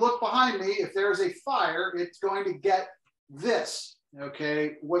where if you look behind me, if there's a fire, it's going to get this.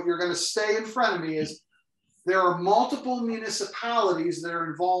 Okay, what you're going to say in front of me is there are multiple municipalities that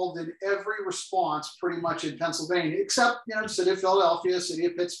are involved in every response pretty much in Pennsylvania, except, city of Philadelphia, city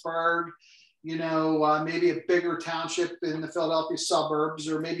of Pittsburgh, maybe a bigger township in the Philadelphia suburbs,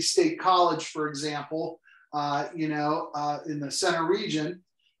 or maybe State College, for example, in the center region.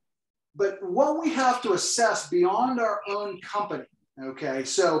 But what we have to assess beyond our own company, okay,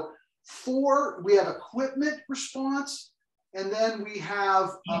 so we have equipment response, and then we have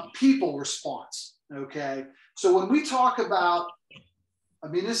a people response, okay? So when we talk about a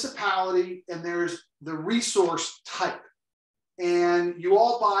municipality and there's the resource type, and you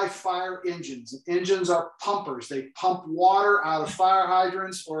all buy fire engines. Engines are pumpers. They pump water out of fire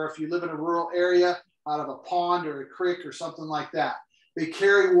hydrants, or if you live in a rural area, out of a pond or a creek or something like that. They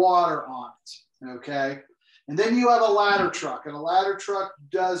carry water on it, okay? And then you have a ladder truck, and a ladder truck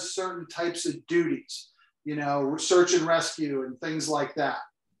does certain types of duties, search and rescue and things like that.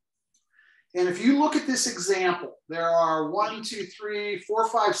 And if you look at this example, there are 1, 2, 3, 4,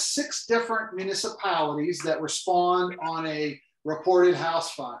 5, 6 different municipalities that respond on a reported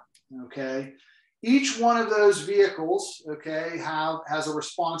house fire, okay? Each one of those vehicles, okay, has a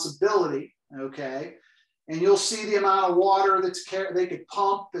responsibility, okay? And you'll see the amount of water they could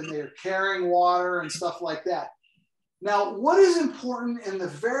pump, and they're carrying water and stuff like that. Now, what is important and the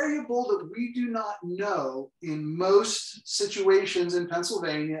variable that we do not know in most situations in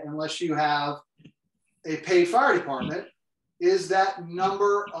Pennsylvania, unless you have a paid fire department, is that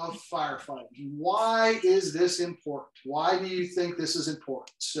number of firefighters. Why is this important? Why do you think this is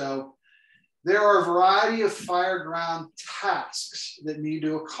important? So there are a variety of fireground tasks that need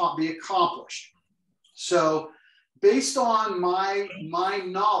to be accomplished. So based on my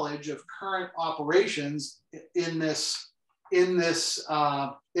knowledge of current operations in this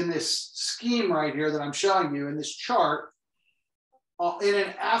scheme right here that I'm showing you in this chart, in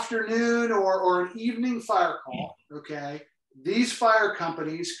an afternoon or an evening fire call, okay, these fire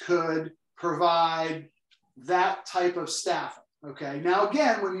companies could provide that type of staffing, okay? Now,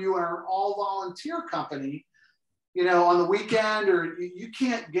 again, when you are an all-volunteer company, you know, on the weekend, or you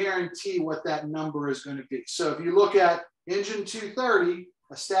can't guarantee what that number is going to be. So if you look at Engine 230,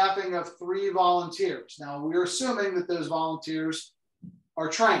 a staffing of 3 volunteers. Now, we're assuming that those volunteers are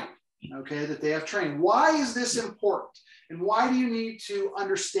trained, okay, that they have training. Why is this important? And why do you need to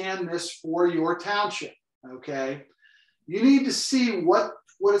understand this for your township, okay? You need to see what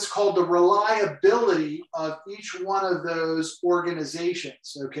is called the reliability of each one of those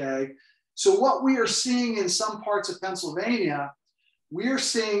organizations, okay? So what we are seeing in some parts of Pennsylvania, we are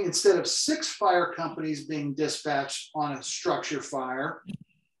seeing, instead of 6 fire companies being dispatched on a structure fire,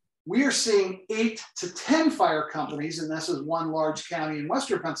 we are seeing 8 to 10 fire companies, and this is one large county in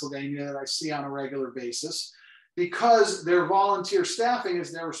Western Pennsylvania that I see on a regular basis, because their volunteer staffing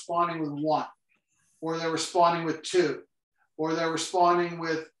is they're responding with 1, or they're responding with 2, or they're responding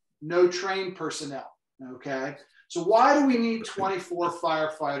with no trained personnel, okay? So why do we need 24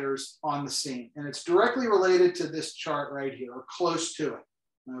 firefighters on the scene? And it's directly related to this chart right here, or close to it,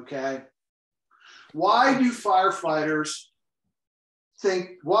 okay? Why do firefighters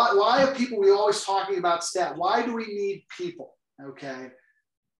think, why are people, we always talking about staff, why do we need people, okay?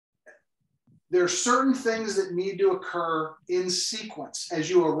 There are certain things that need to occur in sequence as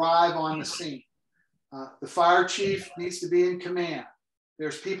you arrive on the scene. The fire chief needs to be in command.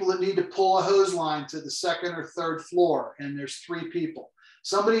 There's people that need to pull a hose line to the 2nd or 3rd floor, and there's 3 people.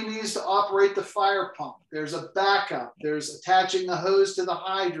 Somebody needs to operate the fire pump. There's a backup. There's attaching the hose to the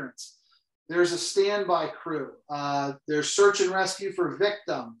hydrants. There's a standby crew. There's search and rescue for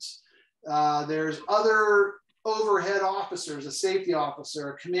victims. There's other overhead officers, a safety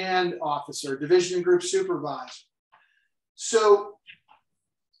officer, a command officer, division and group supervisor. So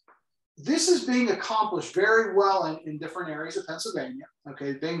this is being accomplished very well in different areas of Pennsylvania,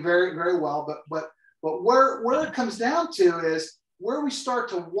 okay, being very, very well, but where it comes down to is where we start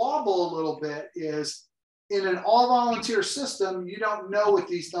to wobble a little bit is in an all-volunteer system, you don't know what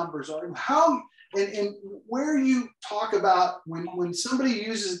these numbers are. And where you talk about when somebody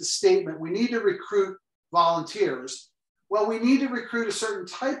uses the statement, we need to recruit volunteers, well, we need to recruit a certain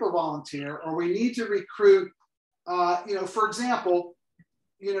type of volunteer, or we need to recruit, you know, for example,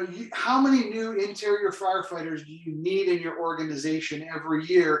 you know, how many new interior firefighters do you need in your organization every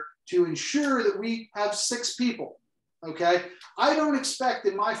year to ensure that we have 6 people, okay? I don't expect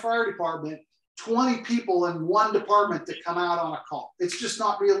in my fire department 20 people in one department to come out on a call. It's just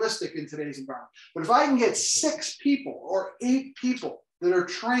not realistic in today's environment. But if I can get 6 people or 8 people that are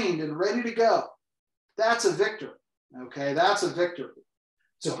trained and ready to go, that's a victory, okay? That's a victory.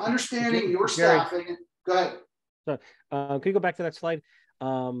 So understanding your staffing, go ahead. So, can you go back to that slide?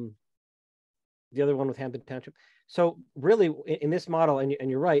 The other one with Hampton Township. So really in this model, and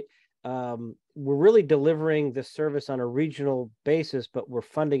you're right, we're really delivering the service on a regional basis, but we're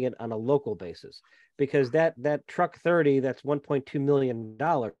funding it on a local basis, because that truck 30, that's $1.2 million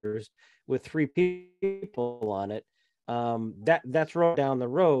with 3 people on it. That's rolling down the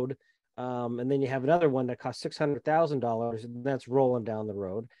road. And then you have another one that costs $600,000, and that's rolling down the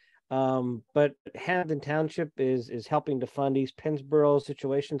road. But Hampton Township is helping to fund East Pennsboro's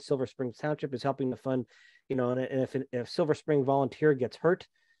situation. Silver Springs Township is helping to fund, you know, and if Silver Spring volunteer gets hurt,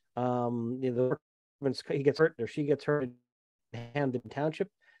 you know, he gets hurt or she gets hurt in Hampton Township.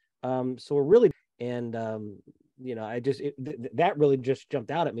 So we're really, and you know, that really just jumped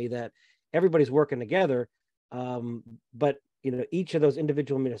out at me that everybody's working together. But you know, each of those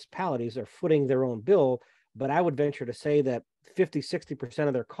individual municipalities are footing their own bill. But I would venture to say that 50-60%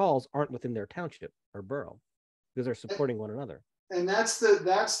 of their calls aren't within their township or borough, because they're supporting one another. And that's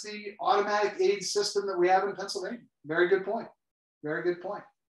the automatic aid system that we have in Pennsylvania. Very good point. Very good point.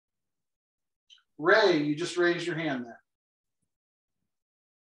 Ray, you just raised your hand there.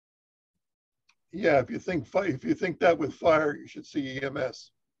 Yeah, if you think that with fire, you should see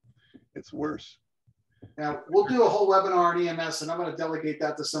EMS. It's worse. Now we'll do a whole webinar on EMS, and I'm going to delegate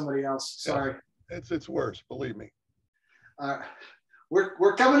that to somebody else. Sorry. Yeah, it's worse, believe me.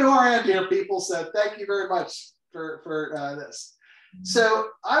 We're coming to our end here, people. So thank you very much for this. So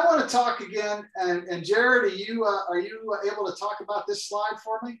I want to talk again, and Jared, are you able to talk about this slide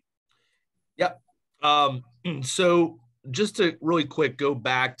for me? Yep. So just to really quick go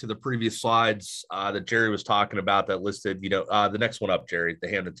back to the previous slides that Jerry was talking about that listed, the next one up, Jerry, the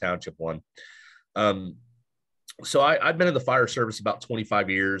Hampton Township one. So I've been in the fire service about 25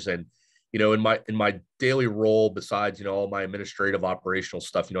 years, and in my daily role, besides all my administrative operational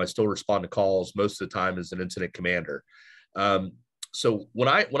stuff, I still respond to calls most of the time as an incident commander. So when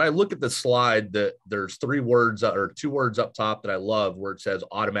I look at the slide, there's 3 words or 2 words up top that I love, where it says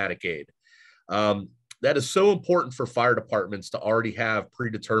automatic aid. That is so important for fire departments to already have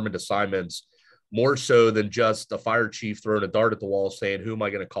predetermined assignments, more so than just a fire chief throwing a dart at the wall saying, who am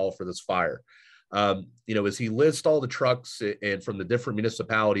I going to call for this fire? As he lists all the trucks and from the different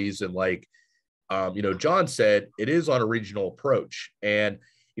municipalities, and John said, it is on a regional approach. And,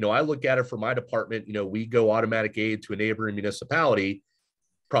 I look at it for my department, we go automatic aid to a neighboring municipality,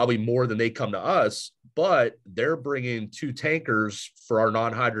 probably more than they come to us, but they're bringing 2 tankers for our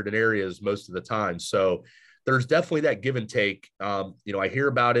non-hydrant areas most of the time. So there's definitely that give and take. I hear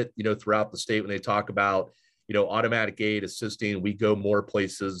about it, throughout the state when they talk about, automatic aid assisting. We go more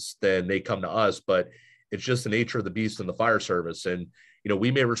places than they come to us, but it's just the nature of the beast in the fire service. And,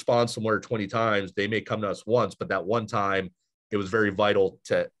 we may respond somewhere 20 times. They may come to us once, but that one time it was very vital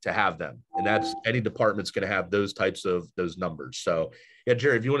to have them. And that's, any department's going to have those types of those numbers. So yeah,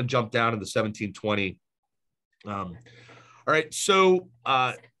 Jerry, if you want to jump down to the 1720. All right. So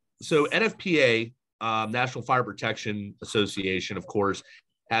NFPA, National Fire Protection Association, of course,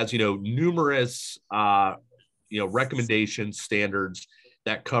 has, numerous, recommendations, standards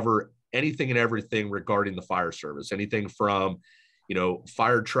that cover anything and everything regarding the fire service, anything from,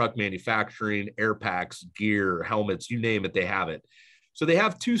 fire truck manufacturing, air packs, gear, helmets, you name it, they have it. So they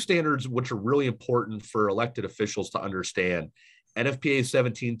have 2 standards which are really important for elected officials to understand: NFPA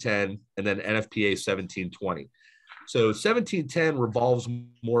 1710 and then NFPA 1720. So 1710 revolves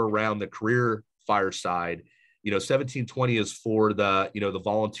more around the career fire side. 1720 is for the, the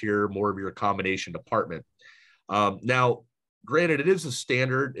volunteer, more of your combination department. Now, granted, it is a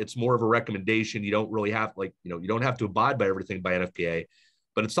standard. It's more of a recommendation. You don't really have, you don't have to abide by everything by NFPA,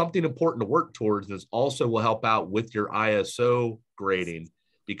 but it's something important to work towards. And this also will help out with your ISO grading,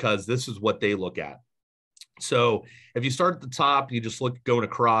 because this is what they look at. So if you start at the top, you just look going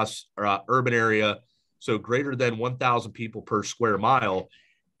across urban area, so greater than 1,000 people per square mile,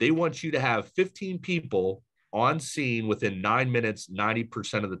 they want you to have 15 people on scene within 9 minutes,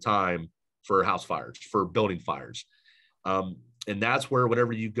 90% of the time for house fires, for building fires. And that's where,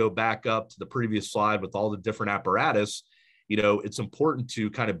 whenever you go back up to the previous slide with all the different apparatus, it's important to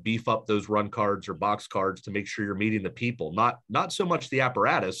kind of beef up those run cards or box cards to make sure you're meeting the people, not so much the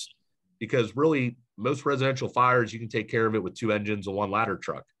apparatus, because really most residential fires, you can take care of it with 2 engines and 1 ladder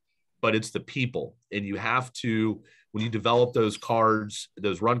truck, but it's the people. And you have to, when you develop those cards,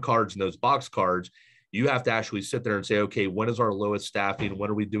 those run cards and those box cards, you have to actually sit there and say, okay, when is our lowest staffing? When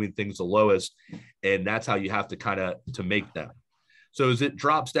are we doing things the lowest? And that's how you have to kind of to make them. So as it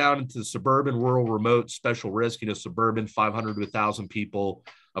drops down into suburban, rural, remote, special risk, suburban 500 to 1,000 people,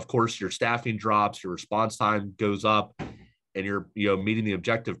 of course, your staffing drops, your response time goes up, and your meeting the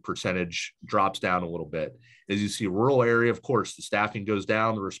objective percentage drops down a little bit. As you see rural area, of course, the staffing goes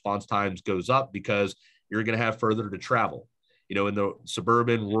down, the response times goes up, because you're going to have further to travel. In the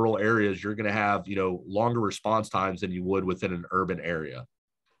suburban, rural areas, you're going to have, longer response times than you would within an urban area.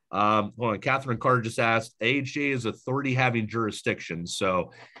 Hold on, Catherine Carter just asked, AHJ is authority having jurisdiction.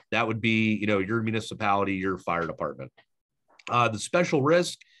 So that would be, your municipality, your fire department. The special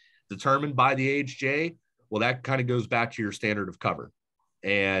risk determined by the AHJ, well, that kind of goes back to your standard of cover.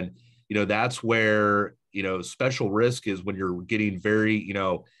 And, that's where, special risk is when you're getting very,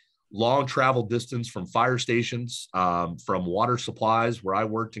 long travel distance from fire stations, from water supplies. Where I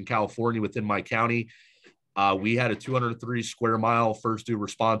worked in California within my county, we had a 203 square mile first due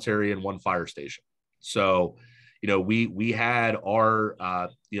response area and 1 fire station. So, we had our,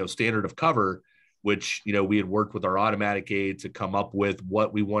 standard of cover, which, we had worked with our automatic aid to come up with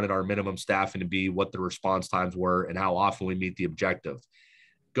what we wanted our minimum staffing to be, what the response times were, and how often we meet the objective.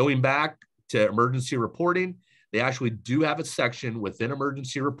 Going back to emergency reporting, they actually do have a section within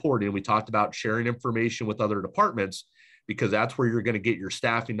emergency reporting. We talked about sharing information with other departments, because that's where you're going to get your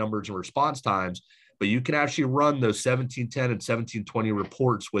staffing numbers and response times. but you can actually run those 1710 and 1720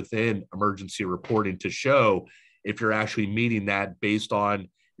 reports within emergency reporting to show if you're actually meeting that based on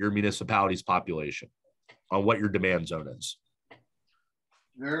your municipality's population, on what your demand zone is.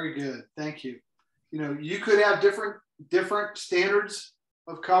 Very good. Thank you. You know, you could have different standards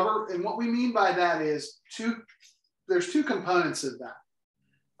of cover. And what we mean by that is there's two components of that.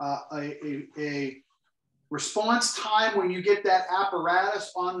 A response time when you get that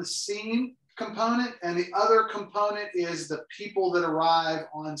apparatus on the scene component, and the other component is the people that arrive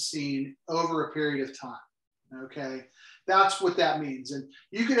on scene over a period of time. Okay, that's what that means. And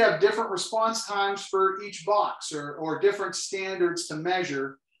you could have different response times for each box, or different standards to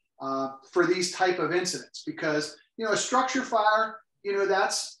measure for these type of incidents, because, you know, a structure fire, you know,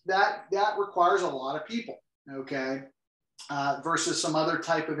 that requires a lot of people, okay, versus some other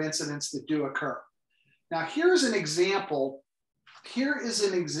type of incidents that do occur. Now, here's an example. Here is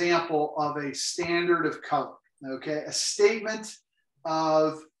an example of a standard of cover, okay, a statement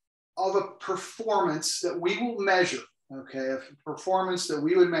of a performance that we will measure, okay, a performance that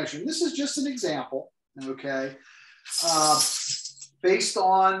we would measure. And this is just an example, okay, based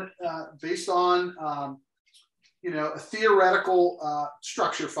on you know, a theoretical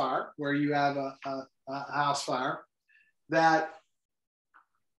structure fire where you have a house fire, that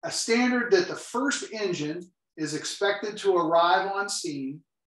a standard that the first engine is expected to arrive on scene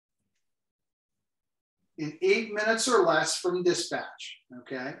in 8 minutes or less from dispatch,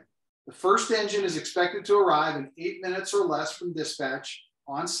 okay? The first engine is expected to arrive in 8 minutes or less from dispatch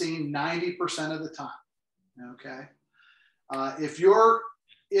on scene 90% of the time, okay? If you're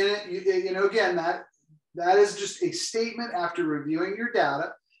in it, you know, again, that is just a statement after reviewing your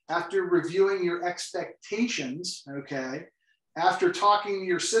data, after reviewing your expectations, okay? After talking to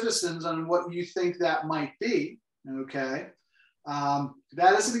your citizens on what you think that might be, okay?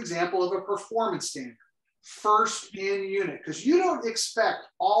 That is an example of a performance standard. First in unit, because you don't expect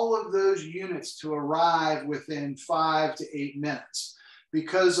all of those units to arrive within 5 to 8 minutes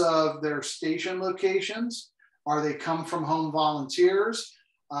because of their station locations, or they come from home volunteers.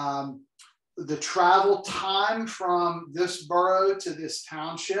 The travel time from this borough to this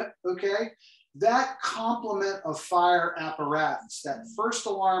township, okay? That complement of fire apparatus, that first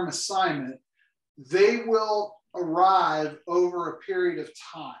alarm assignment, they will arrive over a period of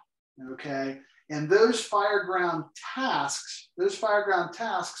time, okay? And those fireground tasks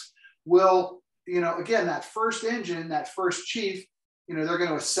will, you know, again, that first engine, that first chief, you know, they're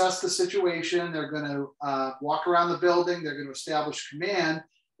going to assess the situation. They're going to walk around the building. They're going to establish command.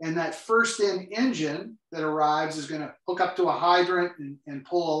 And that first engine that arrives is going to hook up to a hydrant and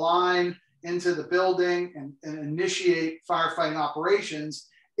pull a line into the building and initiate firefighting operations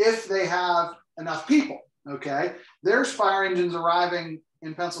if they have enough people, okay? There's fire engines arriving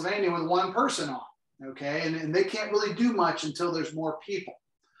in Pennsylvania with one person on, okay? And they can't really do much until there's more people.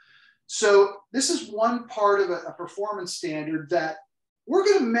 So this is one part of a performance standard that we're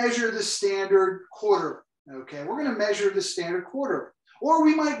going to measure the standard quarterly, okay? We're going to measure the standard quarterly, or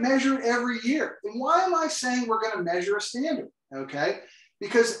we might measure it every year. And why am I saying we're going to measure a standard, okay?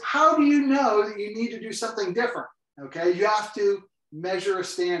 Because how do you know that you need to do something different, okay? You have to measure a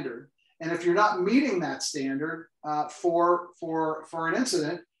standard. And if you're not meeting that standard for an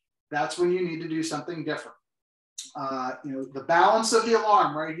incident, that's when you need to do something different. You know, the balance of the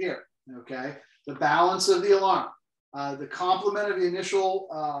alarm right here, okay? The balance of the alarm. The complement of the initial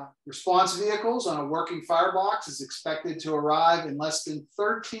response vehicles on a working firebox is expected to arrive in less than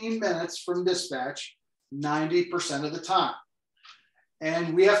 13 minutes from dispatch, 90% of the time.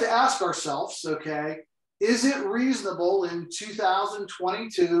 And we have to ask ourselves, okay, is it reasonable in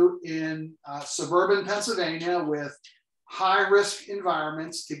 2022 in suburban Pennsylvania with high risk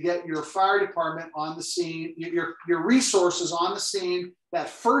environments to get your fire department on the scene, your resources on the scene, that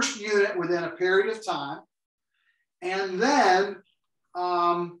first unit within a period of time, and then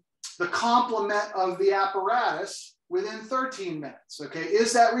the complement of the apparatus within 13 minutes, okay?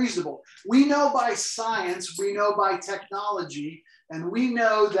 Is that reasonable? We know by science, we know by technology, and we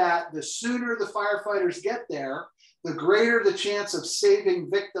know that the sooner the firefighters get there, the greater the chance of saving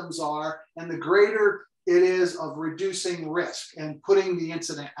victims are, and the greater it is of reducing risk and putting the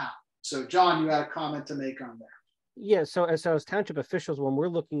incident out. So John, you had a comment to make on there. Yeah, so as township officials, when we're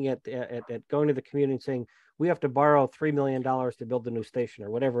looking at going to the community and saying, we have to borrow $3 million to build a new station or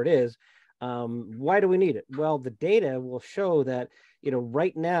whatever it is, why do we need it? Well, the data will show that, you know,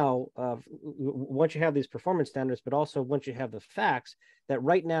 right now, once you have these performance standards, but also once you have the facts, that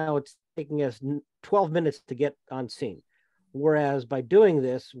right now it's taking us 12 minutes to get on scene. Whereas by doing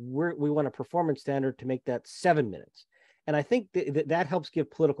this, we want a performance standard to make that 7 minutes. And I think that helps give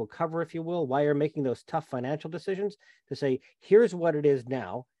political cover, if you will, while you're making those tough financial decisions, to say, here's what it is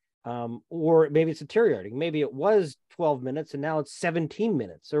now. Or maybe it's deteriorating. Maybe it was 12 minutes and now it's 17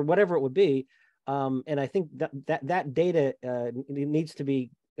 minutes or whatever it would be. And I think that data needs to be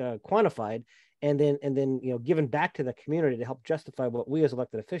quantified and then given back to the community to help justify what we as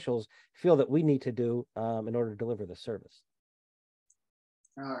elected officials feel that we need to do in order to deliver the service.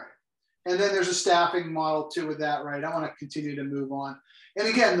 All right. And then there's a staffing model too with that, right? I want to continue to move on. And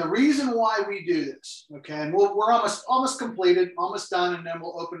again, the reason why we do this, okay, and we're almost completed, almost done, and then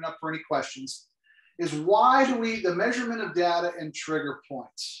we'll open it up for any questions, is why do the measurement of data and trigger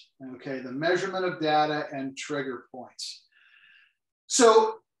points, okay, the measurement of data and trigger points.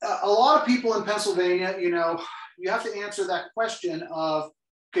 So a lot of people in Pennsylvania, you have to answer that question of,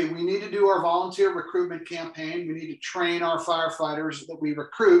 okay, we need to do our volunteer recruitment campaign. We need to train our firefighters that we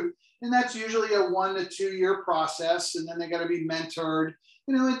recruit. And that's usually a 1 to 2 year process. And then they got to be mentored.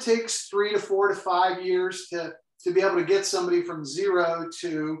 It takes 3 to 4 to 5 years to be able to get somebody from zero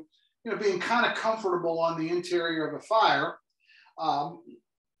to, being kind of comfortable on the interior of a fire.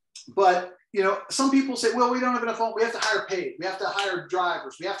 But some people say, well, we don't have enough, we have to hire paid. We have to hire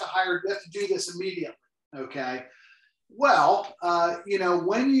drivers. We have to do this immediately. Okay. Well,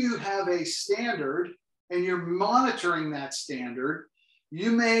 when you have a standard and you're monitoring that standard,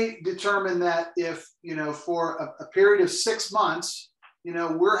 you may determine that if, for a period of 6 months,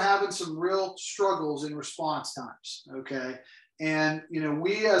 we're having some real struggles in response times. Okay. And,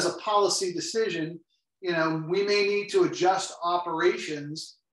 we as a policy decision, we may need to adjust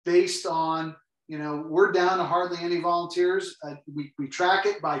operations based on, we're down to hardly any volunteers. We track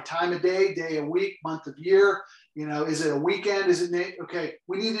it by time of day, day of week, month of year. Is it a weekend? Is it, okay,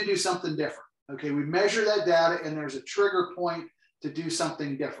 we need to do something different. Okay. We measure that data and there's a trigger point to do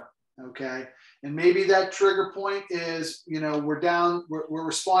something different. Okay. And maybe that trigger point is, we're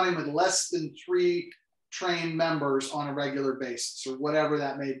responding with less than 3 trained members on a regular basis or whatever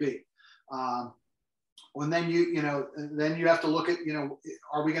that may be. And then you have to look at,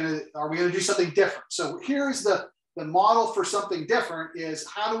 are we going to do something different? So here's the model for something different is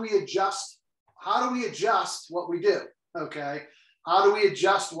how do we adjust what we do? Okay. How do we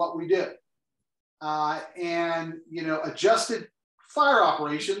adjust what we do? And, adjusted fire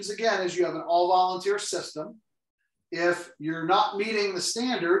operations, again, as you have an all volunteer system, if you're not meeting the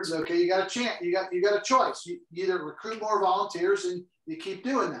standards, okay, you got a chance, you got a choice. You either recruit more volunteers and you keep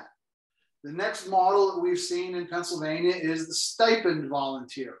doing that. The next model that we've seen in Pennsylvania is the stipend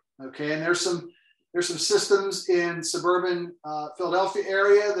volunteer. Okay, and there's some systems in suburban Philadelphia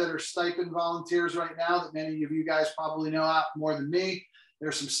area that are stipend volunteers right now that many of you guys probably know out more than me.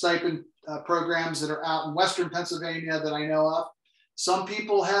 There's some stipend programs that are out in Western Pennsylvania that I know of. Some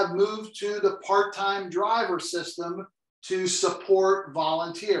people have moved to the part-time driver system to support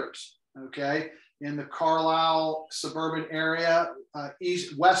volunteers. Okay. In the Carlisle suburban area,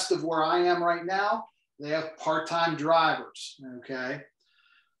 west of where I am right now, they have part-time drivers. Okay.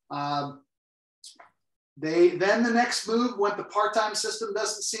 Then the next move, when the part-time system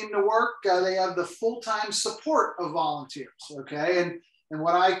doesn't seem to work, they have the full-time support of volunteers. Okay. And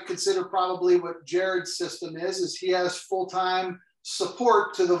what I consider probably what Jared's system is he has full-time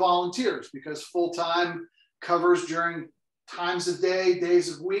support to the volunteers because full-time covers during times of day, days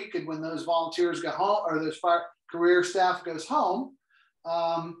of week, and when those volunteers go home or those fire career staff goes home,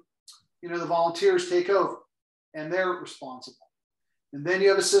 the volunteers take over and they're responsible. And then you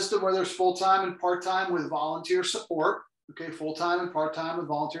have a system where there's full-time and part-time with volunteer support. Okay, full-time and part-time with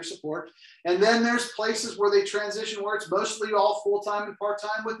volunteer support. And then there's places where they transition where it's mostly all full-time and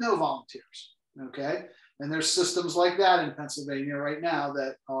part-time with no volunteers. Okay, and there's systems like that in Pennsylvania right now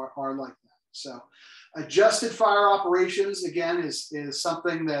that are like that. So adjusted fire operations, again, is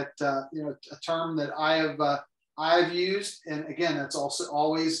something that, a term that I have used. And again, that's also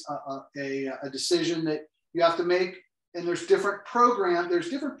always a decision that you have to make. And there's different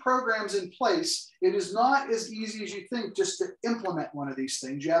programs in place. It is not as easy as you think just to implement one of these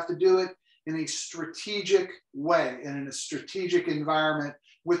things. You have to do it in a strategic way and in a strategic environment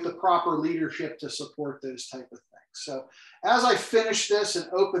with the proper leadership to support those type of things. So as I finish this and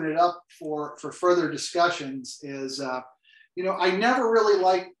open it up for further discussions is, I never really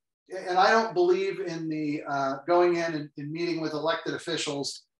like, and I don't believe in the going in and meeting with elected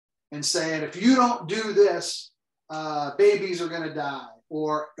officials and saying, if you don't do this, babies are going to die,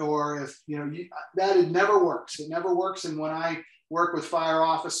 or if that it never works. It never works. And when I work with fire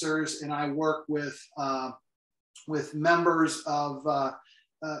officers and I work with members of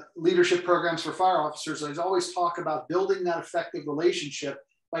leadership programs for fire officers, I always talk about building that effective relationship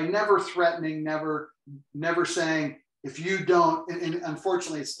by never threatening, never saying, if you don't, and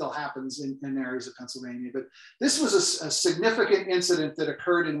unfortunately it still happens in areas of Pennsylvania, but this was a significant incident that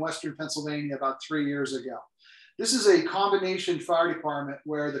occurred in Western Pennsylvania about 3 years ago. This is a combination fire department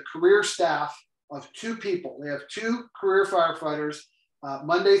where the career staff of 2 people, they have 2 career firefighters,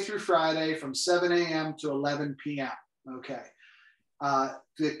 Monday through Friday from 7 a.m. to 11 p.m. Okay.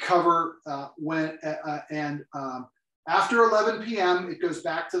 The cover after 11 p.m., it goes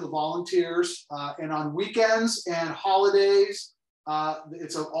back to the volunteers. And on weekends and holidays,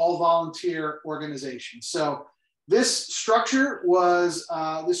 it's an all volunteer organization. So this structure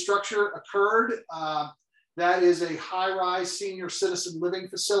occurred. That is a high-rise senior citizen living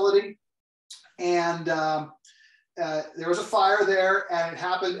facility. And there was a fire there, and it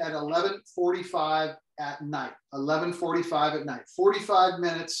happened at 11:45 at night, 11:45 at night, 45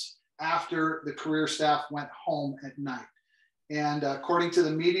 minutes after the career staff went home at night. And according to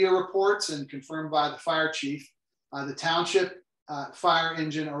the media reports and confirmed by the fire chief, the township fire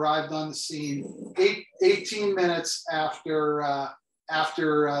engine arrived on the scene 18 minutes after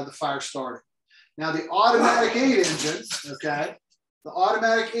the fire started. Now the automatic aid engine, okay, the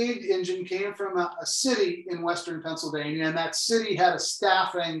automatic aid engine came from a city in Western Pennsylvania, and that city had a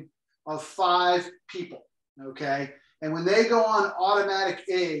staffing of 5 people, okay? And when they go on automatic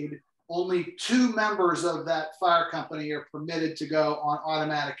aid, only 2 members of that fire company are permitted to go on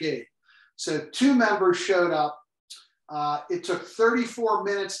automatic aid. So 2 members showed up. It took 34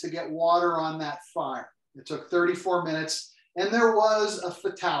 minutes to get water on that fire. It took 34 minutes, and there was a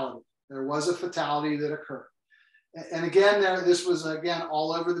fatality. There was a fatality that occurred. And again, this was again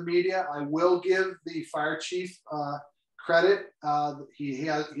all over the media. I will give the fire chief credit. He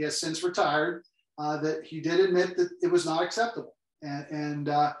has since retired. That he did admit that it was not acceptable. And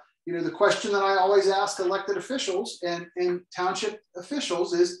you know, the question that I always ask elected officials and township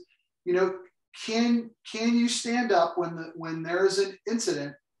officials is, you know, can you stand up when there is an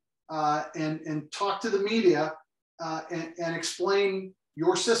incident and talk to the media and explain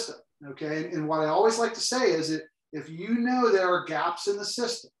your system? Okay, and what I always like to say is that if you know there are gaps in the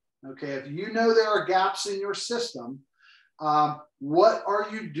system, okay, if you know there are gaps in your system, what are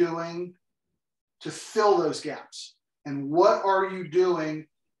you doing to fill those gaps? And what are you doing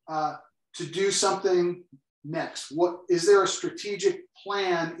to do something next? What is there a strategic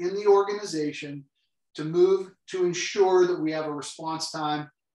plan in the organization to move to ensure that we have a response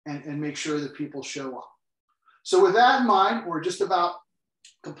time and make sure that people show up? So with that in mind, we're just about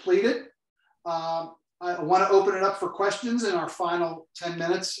completed. I want to open it up for questions in our final 10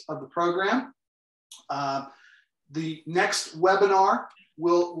 minutes of the program. The next webinar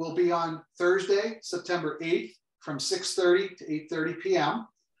will be on Thursday, September 8th from 6:30 to 8:30 p.m.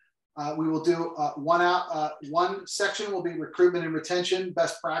 We will do one section will be recruitment and retention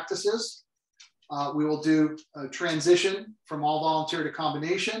best practices. We will do a transition from all volunteer to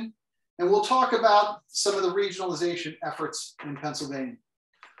combination, and we'll talk about some of the regionalization efforts in Pennsylvania.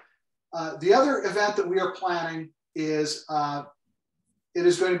 The other event that we are planning is it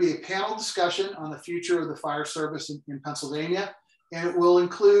is going to be a panel discussion on the future of the fire service in Pennsylvania. And it will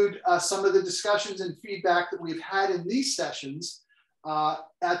include some of the discussions and feedback that we've had in these sessions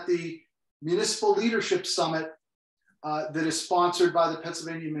at the Municipal Leadership Summit that is sponsored by the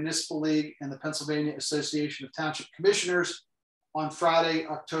Pennsylvania Municipal League and the Pennsylvania Association of Township Commissioners on Friday,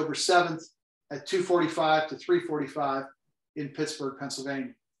 October 7th at 2:45 to 3:45 in Pittsburgh,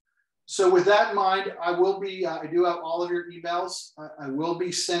 Pennsylvania. So with that in mind, I will be, I do have all of your emails. I will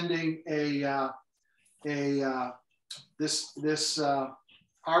be sending this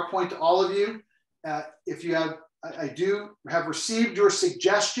PowerPoint to all of you. If you have, I do have received your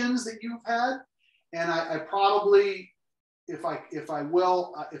suggestions that you've had, and I probably, if I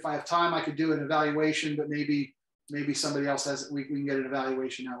have time, I could do an evaluation, but maybe somebody else has it. We can get an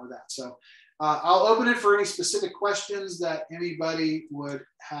evaluation out with that. So I'll open it for any specific questions that anybody would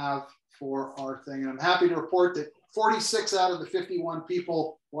have for our thing. And I'm happy to report that 46 out of the 51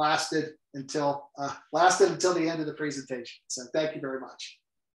 people lasted until the end of the presentation. So thank you very much.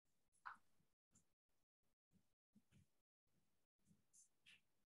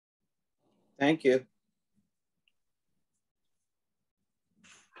 Thank you.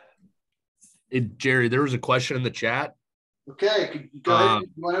 Hey, Jerry, there was a question in the chat. Okay, go ahead.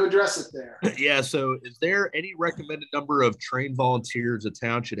 You want to address it there? Yeah, so is there any recommended number of trained volunteers a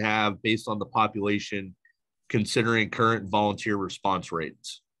town should have based on the population, considering current volunteer response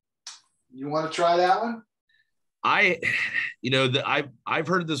rates? You want to try that one? I've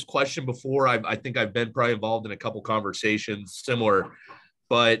heard this question before. I think I've been probably involved in a couple conversations similar,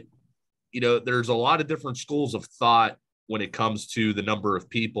 but there's a lot of different schools of thought when it comes to the number of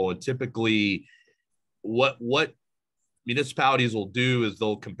people, and typically what municipalities will do is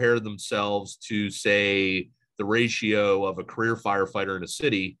they'll compare themselves to, say, the ratio of a career firefighter in a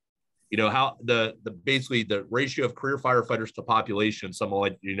city. You know, how the basically the ratio of career firefighters to population, some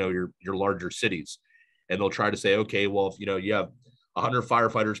like, you know, your larger cities. And they'll try to say, okay, well, if, you know, you have 100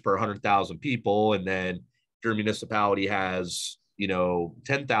 firefighters per 100,000 people, and then your municipality has, you know,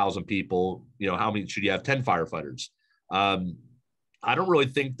 10,000 people, you know, how many should you have? 10 firefighters. I don't really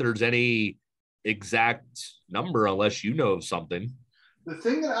think there's any exact number unless you know of something. The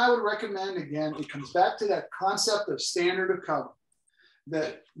thing that I would recommend, again, it comes back to that concept of standard of cover,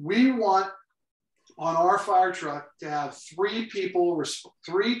 that we want on our fire truck to have 3 people,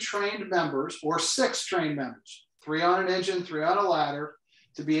 3 trained members or 6 trained members, 3 on an engine, 3 on a ladder,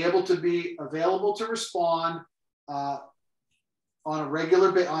 to be able to be available to respond on a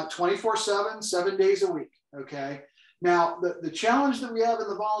regular basis, on 24/7, 7 days a week. Okay. Now, the challenge that we have in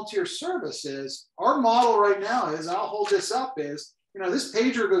the volunteer service is our model right now is, and I'll hold this up, is, you know, this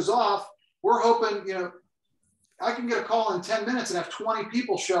pager goes off. We're hoping, you know, I can get a call in 10 minutes and have 20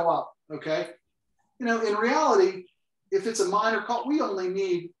 people show up. Okay. You know, in reality, if it's a minor call, we only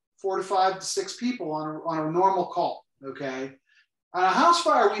need 4 to 5 to 6 people on a normal call. Okay. On a house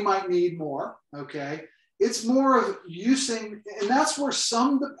fire, we might need more. Okay. It's more of using, and that's where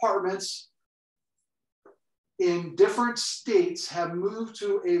some departments in different states have moved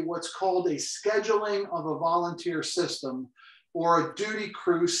to what's called a scheduling of a volunteer system or a duty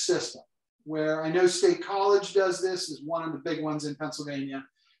crew system, where I know State College does this, is one of the big ones in Pennsylvania.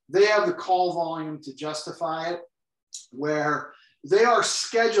 They have the call volume to justify it, where they are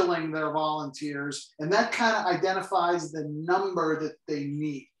scheduling their volunteers, and that kind of identifies the number that they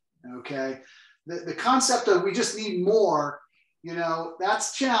need. Okay. The concept of we just need more, you know,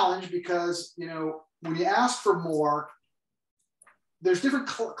 that's challenged because, you know, when you ask for more, there's different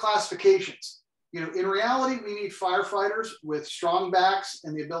classifications. You know, in reality, we need firefighters with strong backs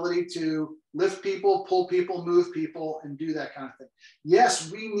and the ability to lift people, pull people, move people, and do that kind of thing.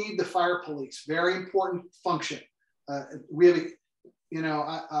 Yes, we need the fire police, very important function. We have,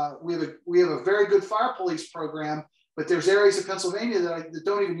 we have a very good fire police program, but there's areas of Pennsylvania that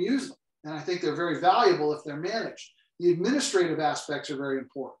don't even use them, and I think they're very valuable if they're managed. The administrative aspects are very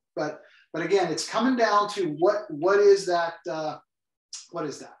important, but again, it's coming down to what is that? What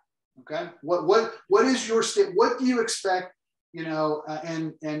is that? Okay. What is your state? What do you expect? You know,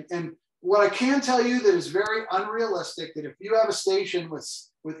 and what I can tell you that is very unrealistic, that if you have a station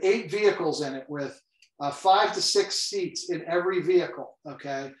with 8 vehicles in it, with 5 to 6 seats in every vehicle,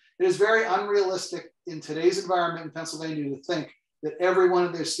 okay, it is very unrealistic in today's environment in Pennsylvania to think that every one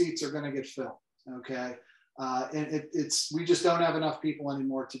of those seats are going to get filled. Okay. And we just don't have enough people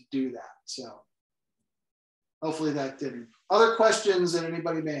anymore to do that. So hopefully that didn't. Other questions that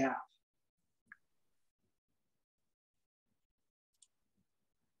anybody may have?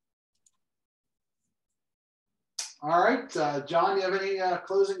 All right, John, you have any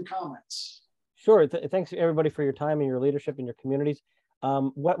closing comments? Sure. Thanks everybody for your time and your leadership in your communities.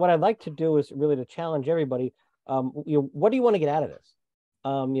 What I'd like to do is really to challenge everybody. What do you want to get out of this?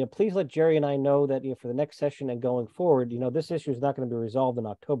 Please let Jerry and I know that for the next session and going forward, this issue is not going to be resolved in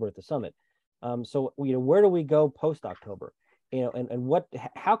October at the summit. So where do we go post October? And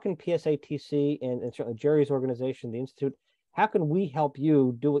how can PSATC and certainly Jerry's organization, the Institute, how can we help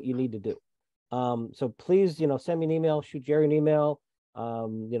you do what you need to do? So please, send me an email, shoot Jerry an email.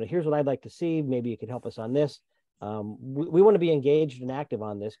 Here's what I'd like to see. Maybe you can help us on this. We want to be engaged and active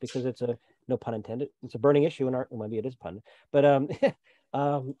on this because it's no pun intended. It's a burning issue in maybe it is pun, but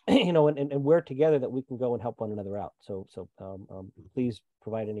and we're together that we can go and help one another out. So please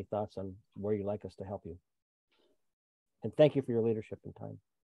provide any thoughts on where you'd like us to help you. And thank you for your leadership and time.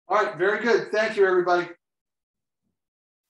 All right, very good. Thank you, everybody.